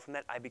I grow from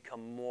that, I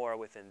become more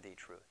within the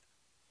truth.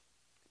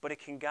 But it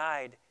can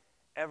guide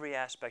every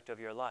aspect of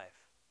your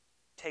life.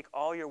 Take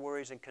all your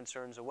worries and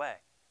concerns away.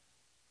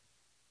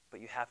 But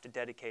you have to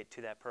dedicate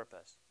to that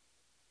purpose.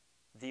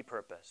 The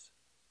purpose.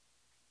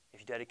 If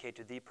you dedicate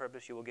to the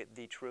purpose, you will get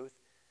the truth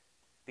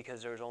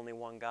because there is only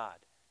one God.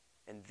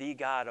 And the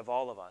God of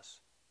all of us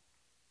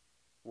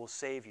will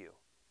save you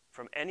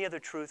from any other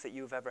truth that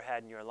you've ever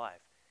had in your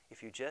life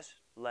if you just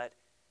let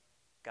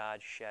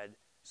God shed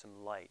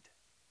some light.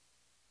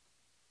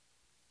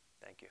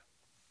 Thank you.